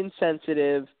trying to be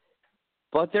insensitive,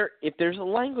 but if there's a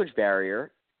language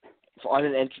barrier on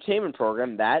an entertainment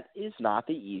program, that is not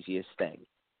the easiest thing.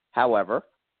 However,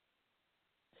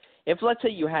 if let's say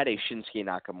you had a Shinsuke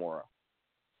Nakamura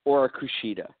or a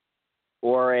Kushida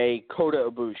or a Kota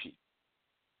Ibushi,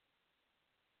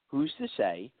 who's to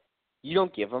say you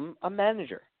don't give him a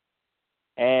manager?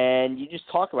 And you just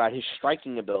talk about his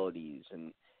striking abilities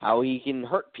and how he can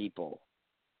hurt people.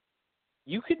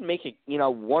 You could make it,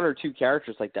 one or two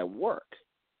characters like that work.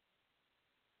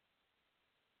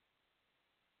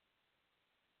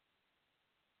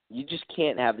 You just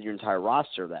can't have your entire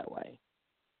roster that way.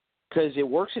 Because it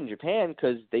works in Japan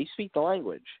because they speak the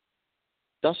language.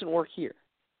 Doesn't work here.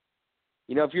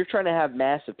 If you're trying to have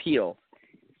mass appeal,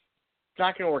 it's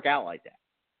not going to work out like that.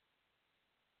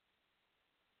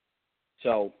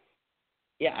 So,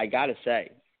 yeah, I got to say,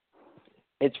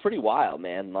 it's pretty wild,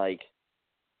 man. Like,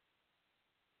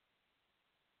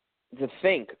 to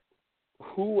think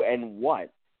who and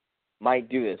what might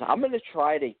do this. I'm going to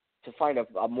try to find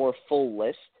a more full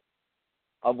list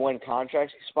of when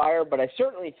contracts expire, but I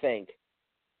certainly think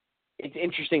it's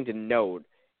interesting to note.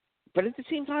 But at the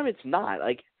same time, it's not.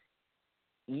 Like,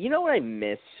 you know what I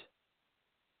miss?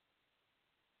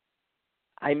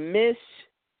 I miss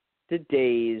the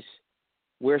days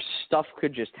where stuff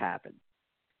could just happen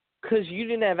because you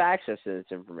didn't have access to this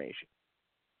information.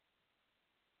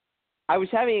 I was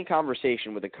having a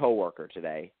conversation with a coworker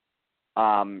today.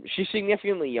 She's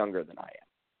significantly younger than I am.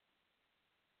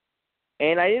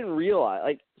 And I didn't realize,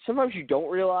 like, sometimes you don't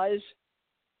realize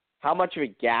how much of a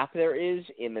gap there is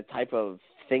in the type of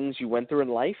things you went through in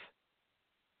life.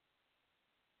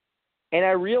 And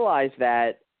I realized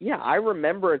that, yeah, I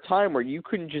remember a time where you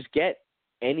couldn't just get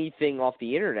anything off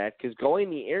the internet because going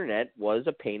on the internet was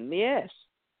a pain in the ass.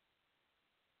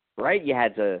 Right? You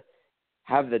had to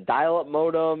have the dial-up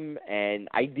modem, and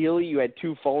ideally you had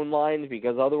two phone lines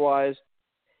because otherwise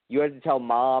you had to tell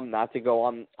mom not to go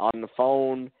on the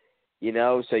phone,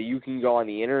 so you can go on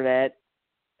the internet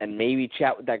and maybe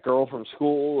chat with that girl from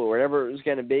school or whatever it was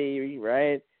going to be,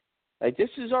 right? Like, this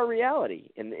is our reality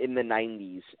in the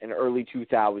 90s and early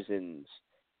 2000s,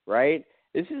 right?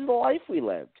 This is the life we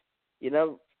lived,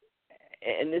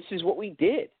 and this is what we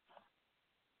did.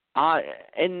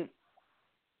 And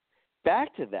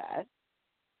back to that,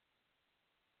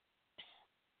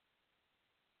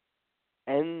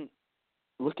 and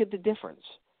look at the difference.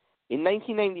 In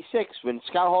 1996, when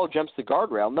Scott Hall jumps the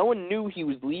guardrail, no one knew he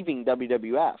was leaving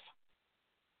WWF.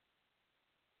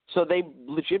 So they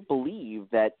legit believe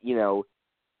that,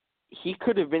 he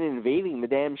could have been invading the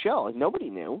damn show. Like, nobody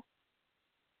knew.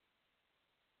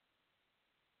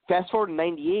 Fast forward to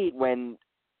 98 when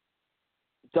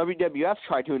WWF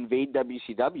tried to invade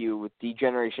WCW with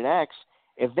D-Generation X.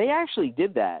 If they actually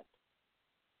did that,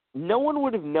 no one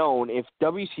would have known if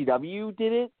WCW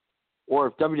did it or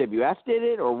if WWF did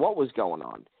it or what was going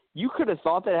on. You could have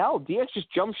thought that, hell, DX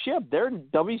just jumped ship. They're in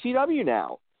WCW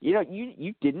now.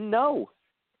 You didn't know.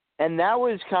 And that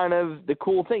was kind of the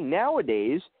cool thing.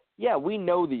 Nowadays, yeah, we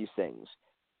know these things.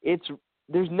 It's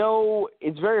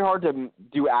very hard to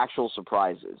do actual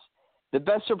surprises. The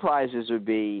best surprises would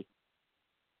be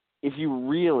if you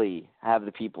really have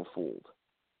the people fooled.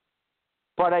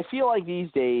 But I feel like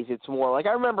these days it's more like,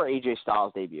 I remember AJ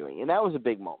Styles debuting, and that was a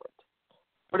big moment.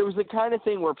 But it was the kind of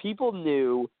thing where people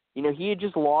knew, he had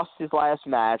just lost his last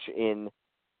match in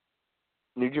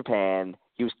New Japan.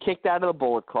 He was kicked out of the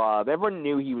Bullet Club. Everyone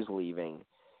knew he was leaving.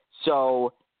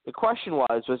 So the question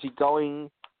was he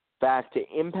going back to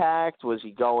Impact? Was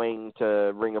he going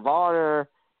to Ring of Honor?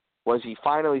 Was he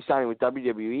finally signing with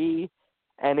WWE?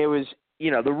 And it was,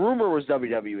 the rumor was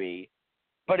WWE,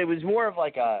 but it was more of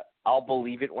like a I'll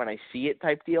believe it when I see it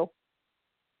type deal.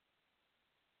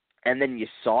 And then you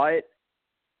saw it.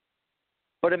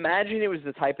 But imagine it was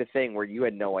the type of thing where you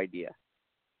had no idea.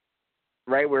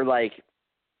 Right? Where, like,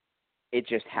 it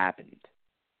just happened.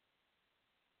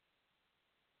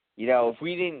 If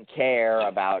we didn't care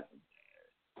about,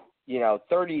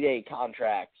 30-day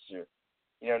contracts or,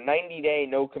 90-day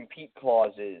no-compete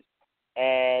clauses,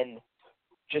 and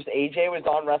just AJ was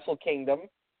on Wrestle Kingdom,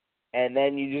 and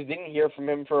then you just didn't hear from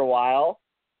him for a while,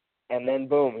 and then,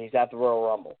 boom, he's at the Royal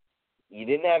Rumble. You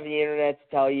didn't have the internet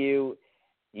to tell you.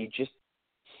 You just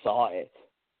saw it.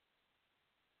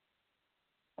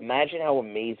 Imagine how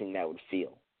amazing that would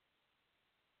feel.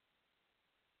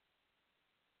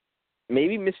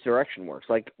 Maybe misdirection works.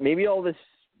 Like, maybe all this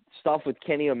stuff with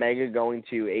Kenny Omega going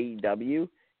to AEW,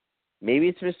 maybe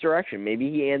it's misdirection.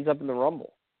 Maybe he ends up in the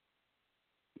Rumble.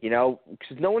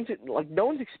 Because no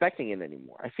one's expecting it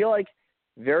anymore. I feel like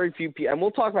very few people, and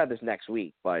we'll talk about this next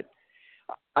week, but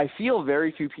I feel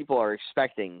very few people are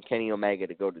expecting Kenny Omega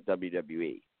to go to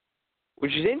WWE,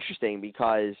 which is interesting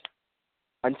because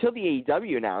until the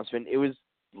AEW announcement, it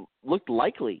looked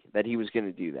likely that he was going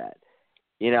to do that.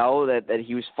 You know, that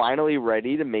he was finally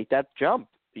ready to make that jump.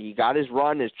 He got his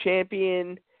run as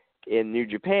champion in New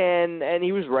Japan, and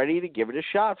he was ready to give it a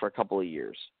shot for a couple of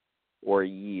years or a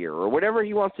year or whatever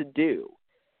he wants to do.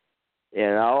 You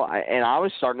know, I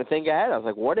was starting to think ahead. I was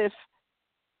like, what if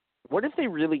they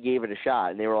really gave it a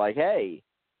shot and they were like, hey,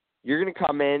 you're going to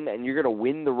come in and you're going to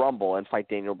win the Rumble and fight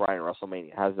Daniel Bryan at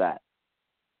WrestleMania. How's that?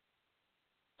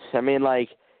 I mean, like,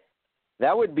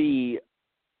 that would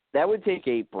take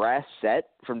a brass set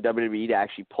from WWE to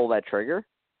actually pull that trigger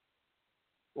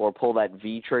or pull that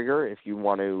V trigger if you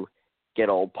want to get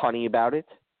all punny about it.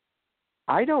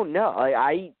 I don't know.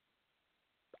 I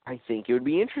think it would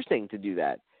be interesting to do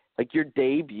that. Like your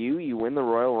debut, you win the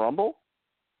Royal Rumble.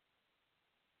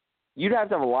 You'd have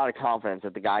to have a lot of confidence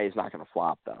that the guy is not going to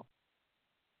flop, though.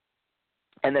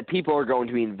 And that people are going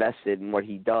to be invested in what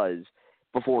he does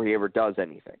before he ever does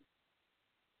anything.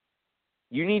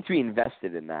 You need to be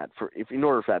invested in that in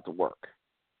order for that to work.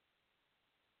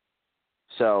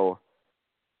 So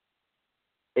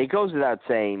it goes without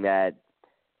saying that,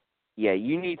 yeah,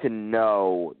 you need to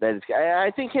know that it's.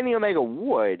 I think Kenny Omega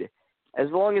would, as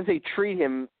long as they treat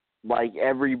him like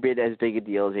every bit as big a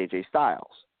deal as AJ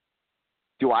Styles.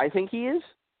 Do I think he is?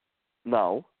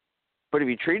 No. But if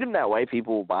you treat him that way,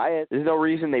 people will buy it. There's no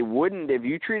reason they wouldn't. If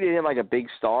you treated him like a big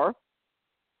star,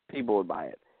 people would buy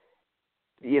it.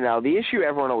 You know, the issue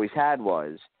everyone always had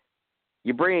was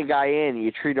you bring a guy in,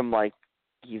 you treat him like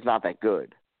he's not that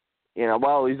good. You know,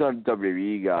 well, he's not a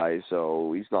WWE guy,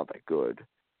 so he's not that good.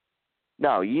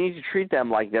 No, you need to treat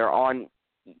them like they're on,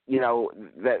 you know,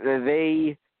 that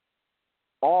they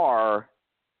are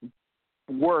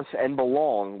worth and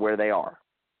belong where they are.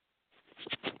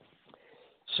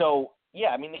 So, yeah,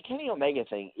 I mean, the Kenny Omega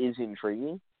thing is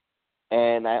intriguing,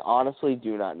 and I honestly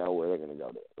do not know where they're going to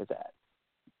go with that.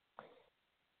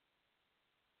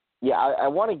 Yeah, I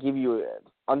want to give you,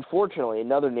 unfortunately,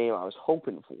 another name I was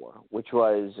hoping for, which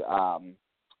was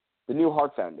the New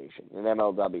Heart Foundation in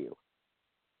MLW.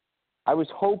 I was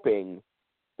hoping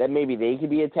that maybe they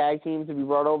could be a tag team to be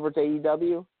brought over to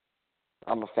AEW.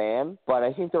 I'm a fan, but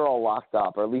I think they're all locked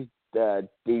up, or at least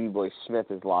Davey Boy Smith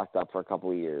is locked up for a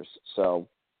couple of years. So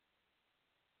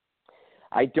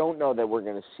I don't know that we're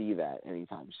going to see that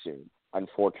anytime soon,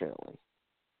 unfortunately.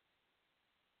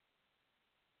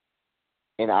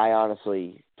 And I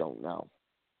honestly don't know.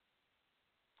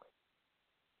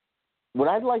 What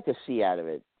I'd like to see out of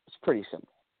it is pretty simple.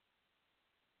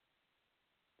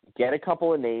 Get a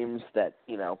couple of names that,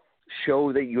 you know,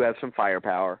 show that you have some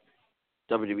firepower.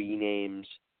 WWE names,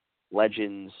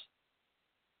 legends,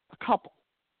 a couple.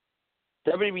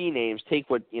 WWE names, take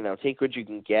what you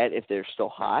can get if they're still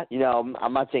hot. You know,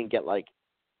 I'm not saying get like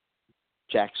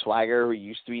Jack Swagger, who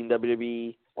used to be in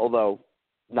WWE, although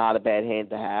not a bad hand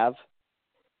to have.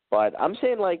 But I'm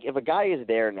saying, like, if a guy is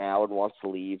there now and wants to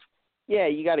leave, yeah,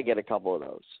 you got to get a couple of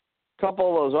those.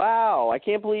 Wow, I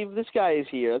can't believe this guy is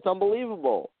here. That's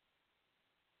unbelievable.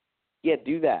 Yeah,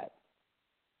 do that.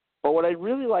 But what I'd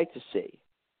really like to see,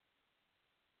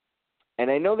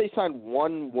 and I know they signed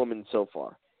one woman so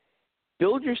far,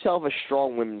 build yourself a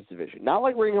strong women's division. Not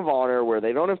like Ring of Honor where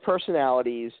they don't have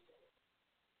personalities.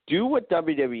 Do what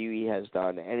WWE has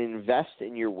done and invest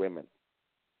in your women.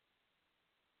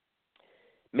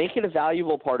 Make it a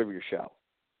valuable part of your show.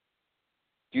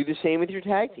 Do the same with your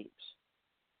tag teams.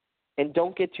 And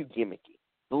don't get too gimmicky.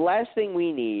 The last thing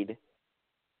we need,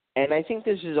 and I think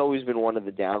this has always been one of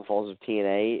the downfalls of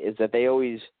TNA, is that they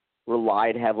always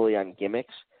relied heavily on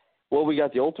gimmicks. Well, we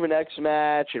got the Ultimate X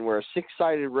match, and we're a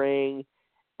six-sided ring,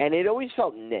 and it always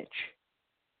felt niche.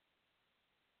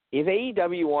 If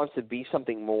AEW wants to be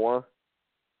something more,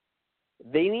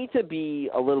 they need to be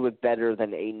a little bit better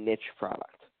than a niche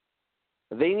product.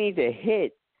 They need to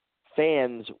hit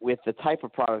fans with the type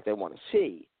of product they want to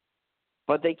see,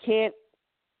 but they can't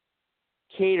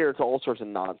cater to all sorts of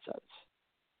nonsense.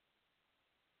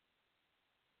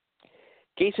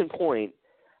 Case in point,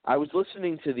 I was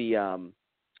listening to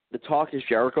the Talk is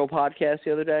Jericho podcast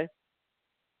the other day,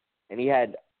 and he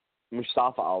had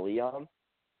Mustafa Ali on.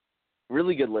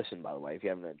 Really good listen, by the way, if you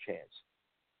haven't had a chance.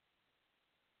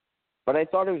 But I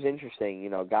thought it was interesting, you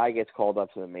know, a guy gets called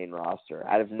up to the main roster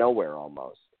out of nowhere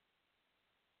almost.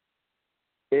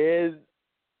 It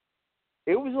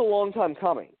was a long time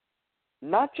coming.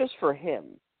 Not just for him,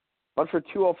 but for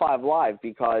 205 Live,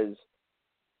 because,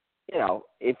 you know,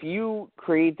 if you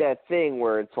create that thing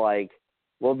where it's like,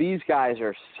 well, these guys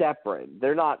are separate,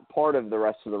 they're not part of the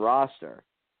rest of the roster,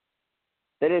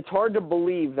 then it's hard to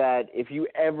believe that if you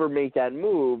ever make that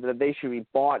move, that they should be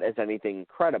bought as anything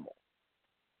credible.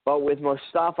 But with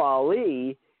Mustafa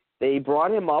Ali, they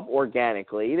brought him up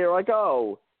organically. They're like,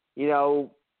 oh, you know,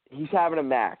 he's having a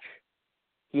match.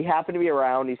 he happened to be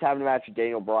around. He's having a match with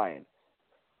Daniel Bryan.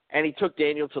 And he took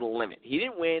Daniel to the limit. He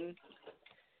didn't win,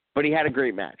 but he had a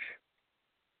great match.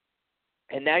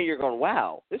 And now you're going,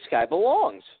 wow, this guy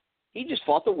belongs. He just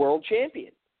fought the world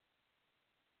champion.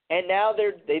 And now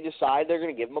they decide they're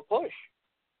going to give him a push.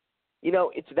 You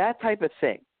know, it's that type of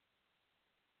thing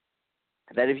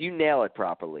that if you nail it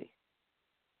properly,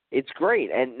 it's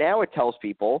great. And now it tells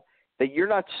people that you're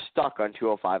not stuck on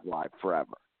 205 Live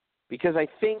forever. Because I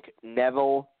think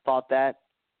Neville thought that.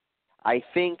 I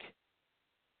think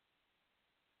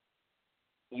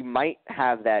you might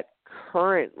have that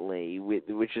currently,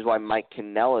 which is why Mike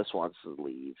Kanellis wants to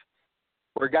leave,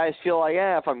 where guys feel like,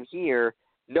 if I'm here,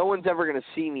 no one's ever going to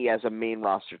see me as a main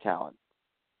roster talent.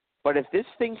 But if this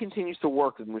thing continues to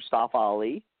work with Mustafa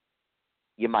Ali,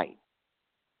 you might.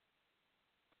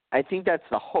 I think that's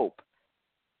the hope.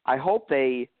 I hope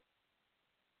they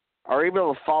are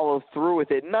able to follow through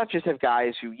with it, not just have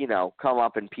guys who, come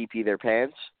up and pee their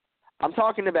pants. I'm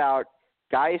talking about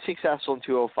guys successful in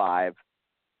 205,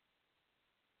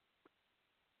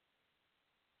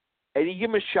 and you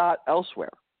give them a shot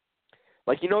elsewhere.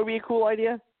 Like, what would be a cool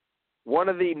idea? One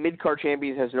of the mid-card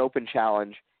champions has an open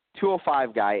challenge.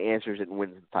 205 guy answers it and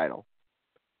wins the title.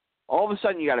 All of a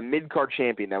sudden, you got a mid-card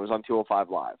champion that was on 205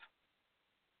 Live.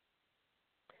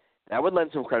 That would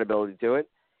lend some credibility to it.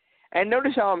 And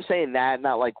notice how I'm saying that,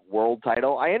 not like world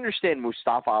title. I understand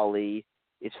Mustafa Ali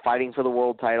is fighting for the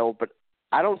world title, but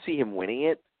I don't see him winning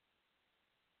it.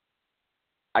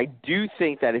 I do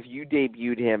think that if you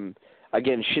debuted him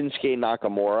against Shinsuke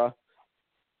Nakamura,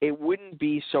 it wouldn't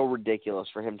be so ridiculous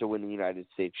for him to win the United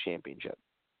States Championship.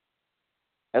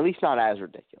 At least not as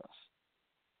ridiculous.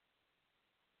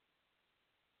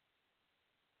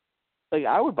 Like,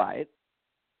 I would buy it.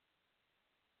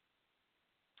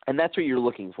 And that's what you're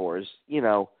looking for is,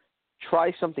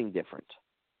 try something different.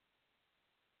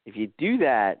 If you do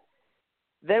that,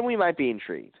 then we might be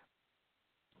intrigued.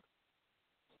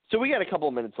 So we got a couple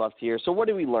of minutes left here. So what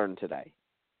did we learn today?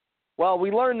 Well,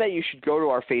 we learned that you should go to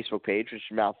our Facebook page, which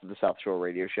is Mouth of the South Shore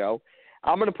Radio Show.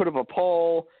 I'm going to put up a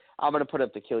poll. I'm going to put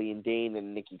up the Killian Dane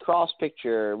and Nikki Cross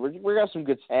picture. We got some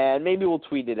good, and maybe we'll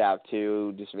tweet it out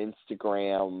too, do some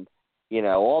Instagram,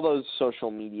 all those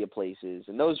social media places,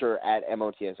 and those are at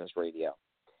MOTSS Radio.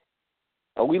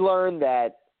 We learned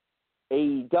that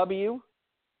AEW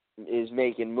is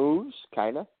making moves,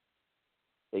 kind of.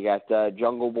 They got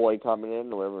Jungle Boy coming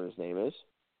in, whatever his name is.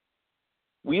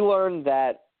 We learned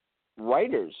that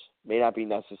writers may not be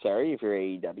necessary if you're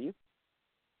AEW,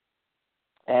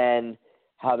 and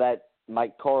how that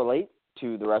might correlate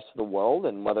to the rest of the world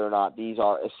and whether or not these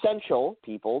are essential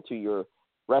people to your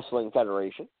wrestling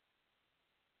federation.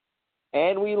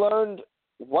 And we learned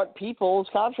what people's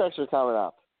contracts are coming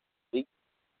up,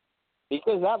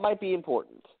 because that might be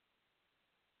important.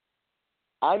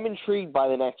 I'm intrigued by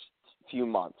the next few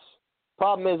months.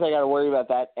 Problem is I got to worry about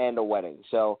that and a wedding.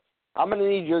 So I'm going to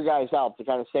need your guys' help to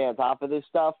kind of stay on top of this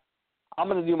stuff. I'm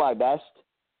going to do my best.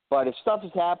 But if stuff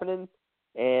is happening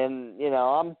and,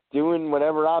 I'm doing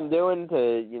whatever I'm doing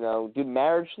to, do the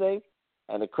marriage thing,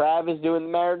 and the Crab is doing the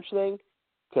marriage thing,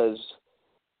 because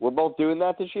we're both doing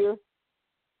that this year.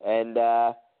 And,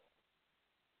 I'm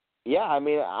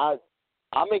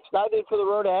excited for the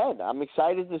road ahead. I'm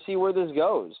excited to see where this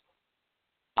goes.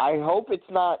 I hope it's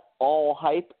not all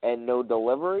hype and no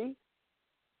delivery.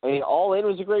 I mean, All In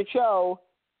was a great show,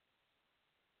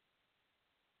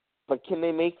 but can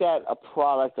they make that a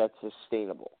product that's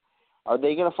sustainable? Are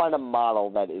they going to find a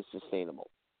model that is sustainable?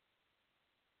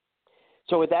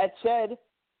 So with that said,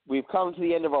 we've come to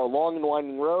the end of our long and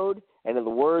winding road, and in the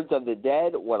words of the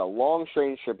dead, what a long,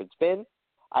 strange trip it's been.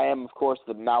 I am, of course,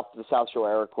 the Mouth of the South Shore,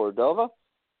 Eric Cordova.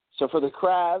 So for the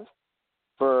Crab,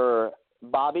 for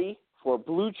Bobby, for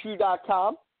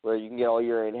BlueChew.com, where you can get all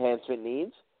your enhancement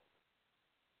needs,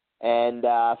 and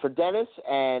for Dennis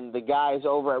and the guys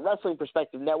over at Wrestling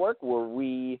Perspective Network, where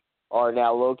we are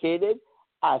now located,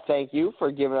 I thank you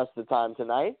for giving us the time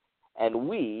tonight, and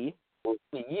we will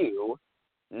see you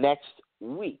next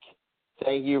week.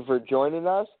 Thank you for joining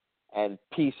us, and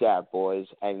peace out, boys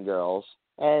and girls,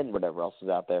 and whatever else is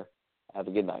out there. Have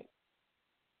a good night.